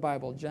 books of the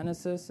Bible: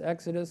 Genesis,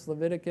 Exodus,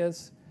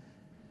 Leviticus,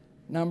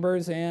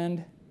 Numbers,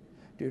 and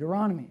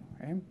Deuteronomy.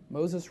 Right?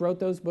 Moses wrote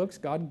those books.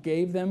 God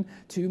gave them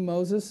to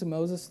Moses.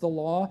 The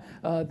law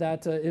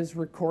that is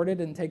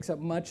recorded and takes up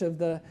much of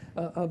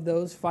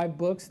those 5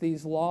 books,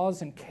 these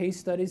laws and case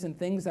studies and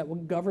things that will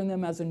govern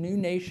them as a new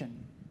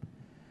nation.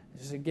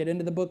 As you get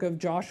into the book of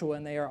Joshua,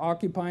 and they are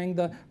occupying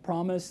the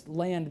promised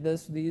land,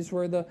 these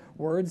were the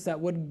words that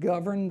would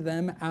govern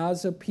them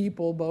as a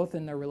people, both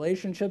in their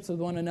relationships with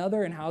one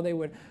another and how they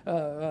would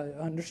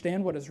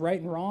understand what is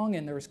right and wrong.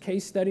 And there was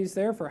case studies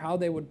there for how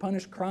they would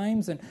punish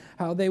crimes and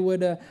how they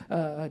would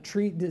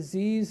treat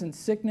disease and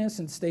sickness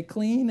and stay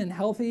clean and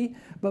healthy.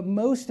 But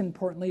most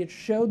importantly, it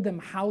showed them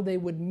how they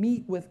would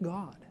meet with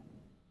God.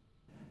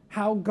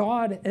 How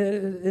God,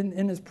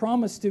 in his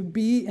promise to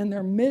be in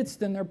their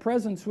midst, in their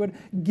presence, would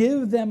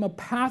give them a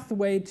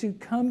pathway to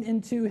come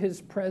into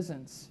his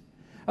presence.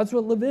 That's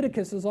what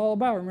Leviticus is all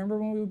about. Remember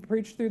when we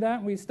preached through that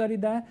and we studied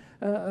that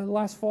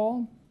last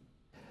fall?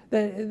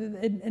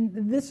 And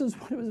this is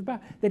what it was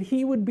about, that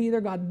he would be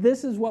their God.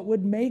 This is what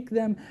would make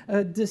them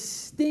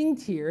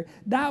distinct here.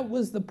 That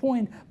was the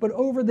point. But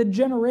over the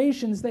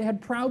generations, they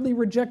had proudly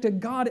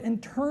rejected God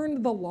and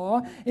turned the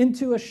law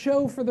into a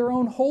show for their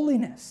own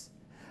holiness,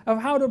 of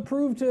how to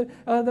prove to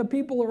the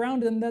people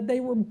around them that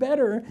they were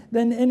better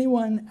than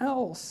anyone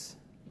else.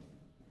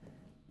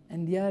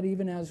 And yet,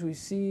 even as we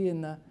see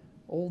in the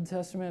Old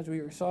Testament, as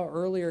we saw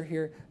earlier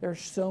here,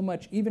 there's so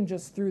much, even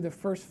just through the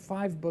first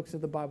 5 books of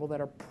the Bible, that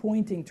are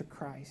pointing to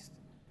Christ,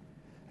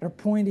 that are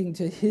pointing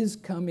to his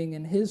coming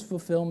and his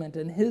fulfillment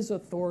and his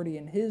authority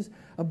and his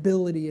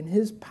ability and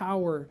his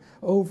power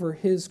over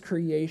his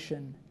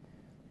creation.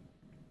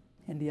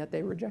 And yet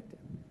they reject it.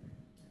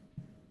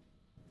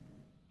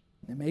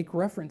 They make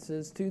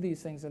references to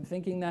these things and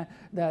thinking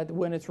that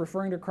when it's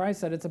referring to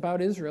Christ, that it's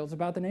about Israel, it's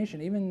about the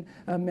nation. Even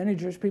many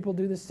Jewish people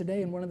do this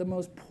today in one of the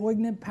most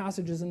poignant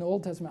passages in the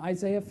Old Testament,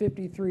 Isaiah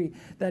 53,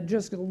 that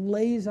just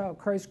lays out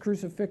Christ's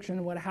crucifixion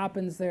and what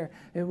happens there.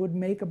 It would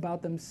make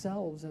about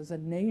themselves as a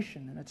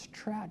nation, and it's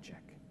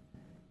tragic.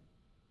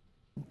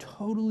 And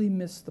totally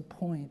miss the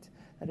point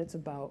that it's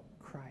about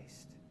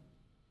Christ.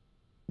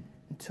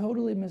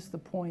 Totally miss the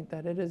point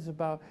that it is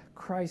about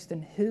Christ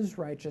and his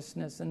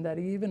righteousness, and that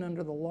even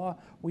under the law,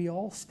 we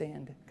all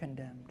stand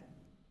condemned.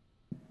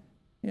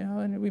 You know,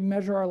 and we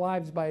measure our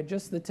lives by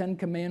just the 10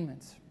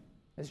 Commandments,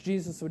 as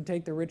Jesus would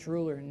take the rich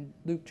ruler in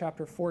Luke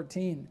chapter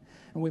 14,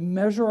 and we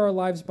measure our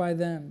lives by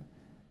them.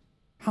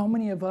 How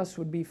many of us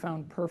would be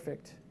found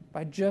perfect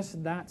by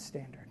just that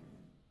standard?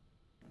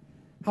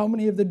 How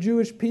many of the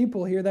Jewish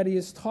people here that he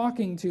is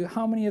talking to,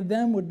 how many of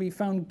them would be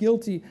found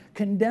guilty,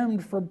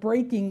 condemned for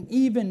breaking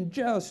even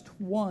just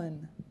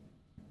one?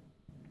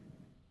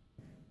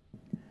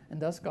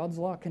 And thus God's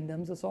law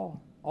condemns us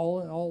all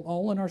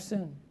in our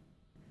sin.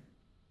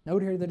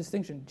 Note here the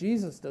distinction.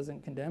 Jesus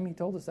doesn't condemn. He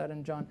told us that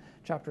in John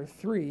chapter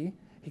 3.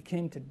 He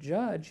came to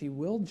judge. He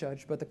will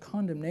judge, but the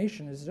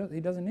condemnation is he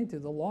doesn't need to.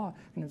 The law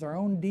condemns our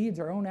own deeds,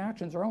 our own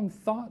actions, our own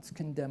thoughts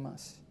condemn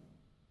us.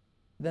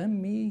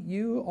 Them, me,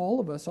 you, all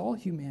of us, all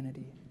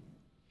humanity.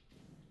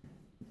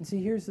 And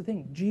see, here's the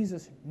thing.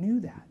 Jesus knew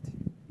that.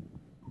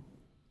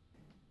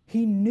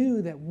 He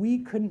knew that we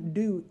couldn't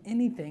do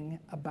anything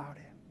about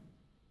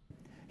it.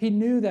 He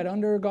knew that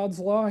under God's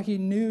law, he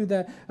knew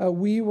that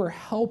we were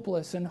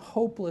helpless and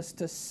hopeless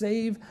to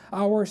save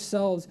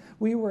ourselves.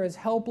 We were as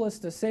helpless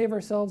to save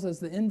ourselves as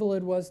the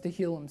invalid was to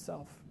heal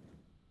himself.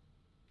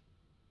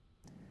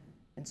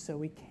 And so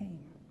he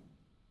came.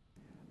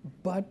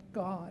 But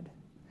God,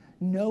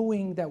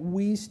 knowing that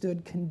we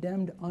stood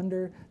condemned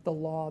under the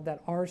law,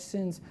 that our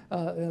sins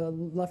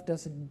left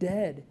us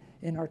dead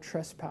in our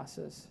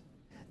trespasses,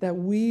 that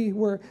we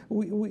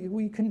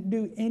couldn't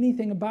do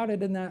anything about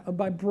it, and that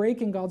by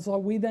breaking God's law,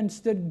 we then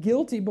stood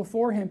guilty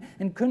before him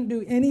and couldn't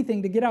do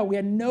anything to get out. We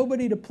had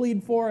nobody to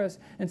plead for us,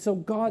 and so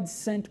God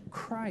sent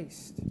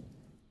Christ,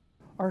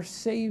 our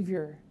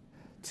Savior,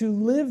 to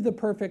live the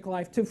perfect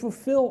life, to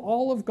fulfill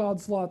all of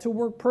God's law, to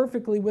work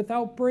perfectly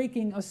without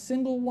breaking a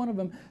single one of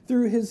them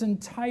through his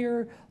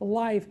entire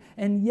life.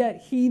 And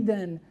yet he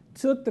then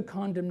took the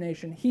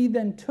condemnation. He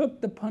then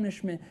took the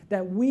punishment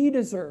that we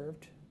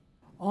deserved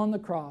on the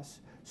cross,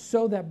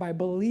 so that by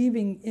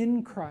believing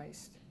in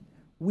Christ,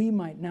 we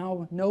might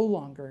now no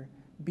longer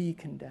be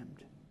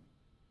condemned.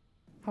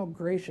 How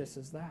gracious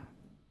is that?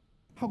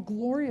 How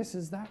glorious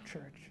is that,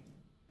 church?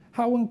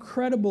 How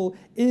incredible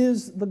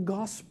is the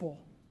gospel?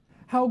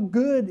 How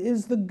good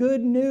is the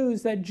good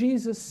news that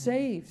Jesus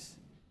saves?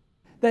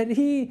 That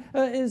he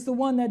is the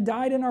one that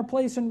died in our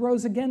place and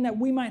rose again, that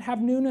we might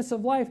have newness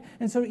of life.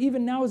 And so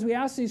even now as we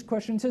ask these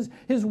questions,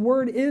 his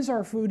word is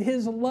our food.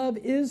 His love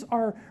is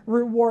our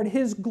reward.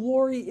 His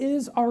glory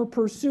is our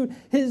pursuit.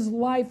 His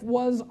life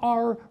was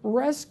our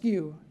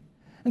rescue.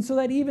 And so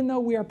that even though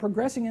we are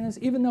progressing in this,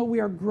 even though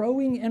we are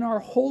growing in our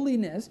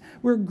holiness,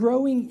 we're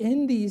growing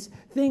in these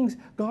things,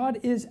 God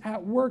is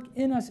at work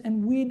in us,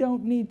 and we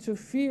don't need to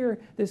fear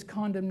this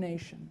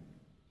condemnation.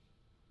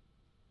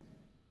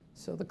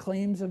 So the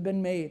claims have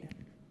been made.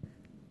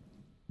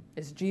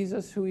 Is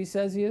Jesus who he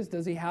says he is?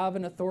 Does he have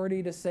an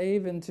authority to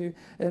save and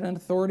an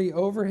authority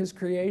over his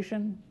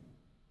creation?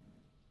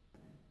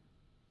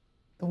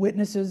 The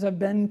witnesses have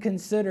been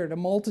considered, a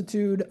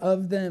multitude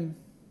of them.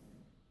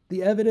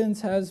 The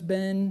evidence has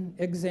been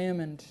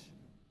examined.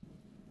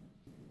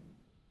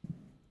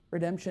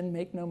 Redemption,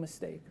 make no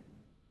mistake.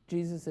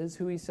 Jesus is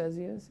who he says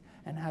he is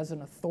and has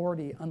an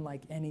authority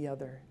unlike any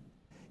other.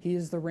 He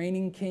is the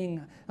reigning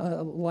king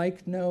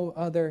like no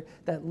other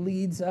that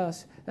leads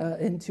us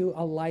into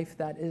a life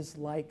that is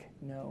like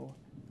no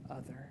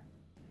other.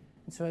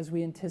 And so as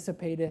we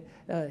anticipate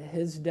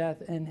his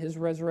death and his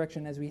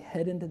resurrection, as we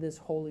head into this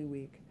Holy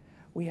Week,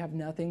 we have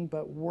nothing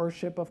but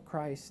worship of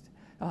Christ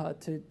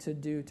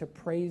to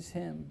praise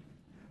him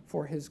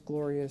for his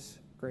glorious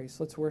grace.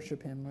 Let's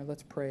worship him, or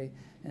let's pray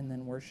and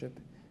then worship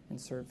and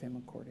serve him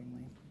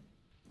accordingly.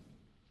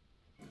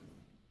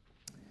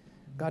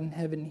 God in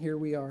heaven, here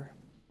we are.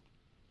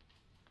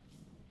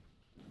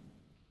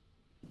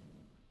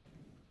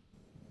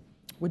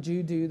 Would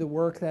you do the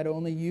work that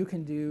only you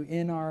can do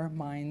in our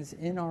minds,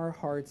 in our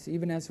hearts,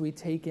 even as we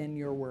take in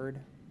your word?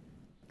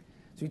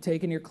 As we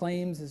take in your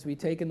claims, as we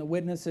take in the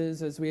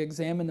witnesses, as we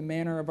examine the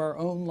manner of our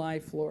own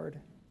life, Lord,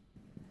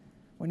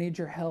 we need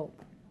your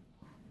help.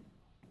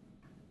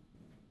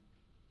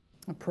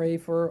 I pray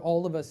for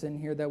all of us in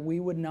here that we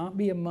would not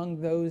be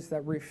among those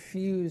that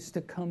refuse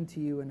to come to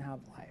you and have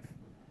life.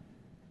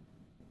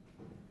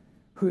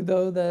 Who,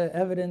 though the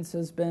evidence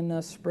has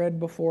been spread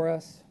before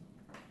us,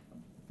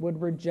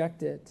 would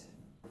reject it.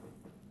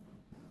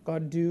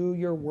 God, do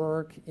your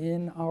work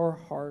in our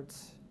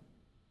hearts,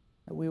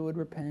 that we would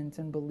repent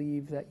and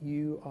believe that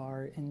you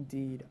are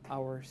indeed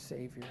our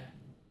Savior,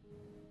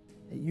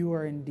 that you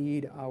are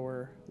indeed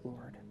our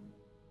Lord.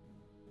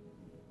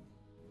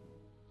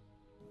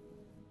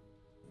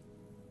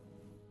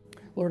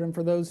 Lord, and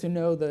for those who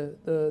know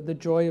the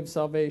joy of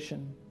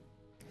salvation,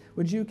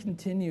 would you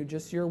continue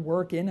just your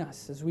work in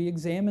us as we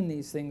examine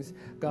these things,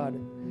 God?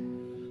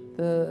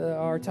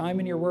 Our time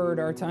in your word,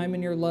 our time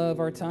in your love,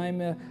 our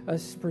time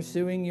us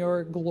pursuing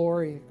your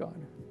glory,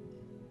 God.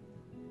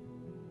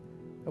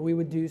 That we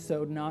would do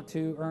so not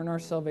to earn our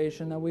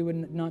salvation, that we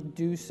would not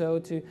do so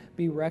to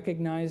be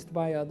recognized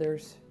by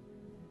others,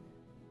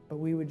 but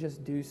we would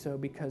just do so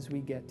because we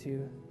get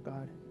to,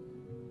 God.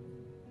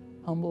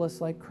 Humble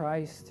us like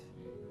Christ.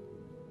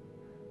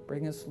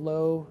 Bring us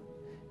low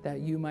that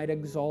you might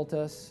exalt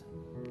us.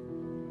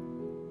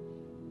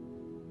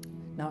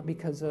 Not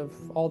because of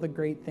all the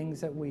great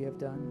things that we have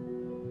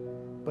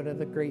done, but of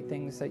the great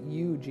things that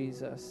you,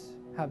 Jesus,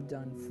 have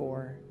done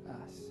for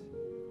us.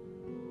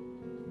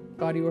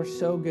 God, you are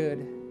so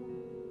good.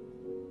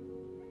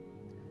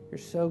 You're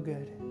so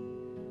good.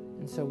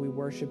 And so we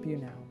worship you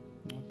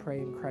now. I pray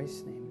in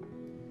Christ's name.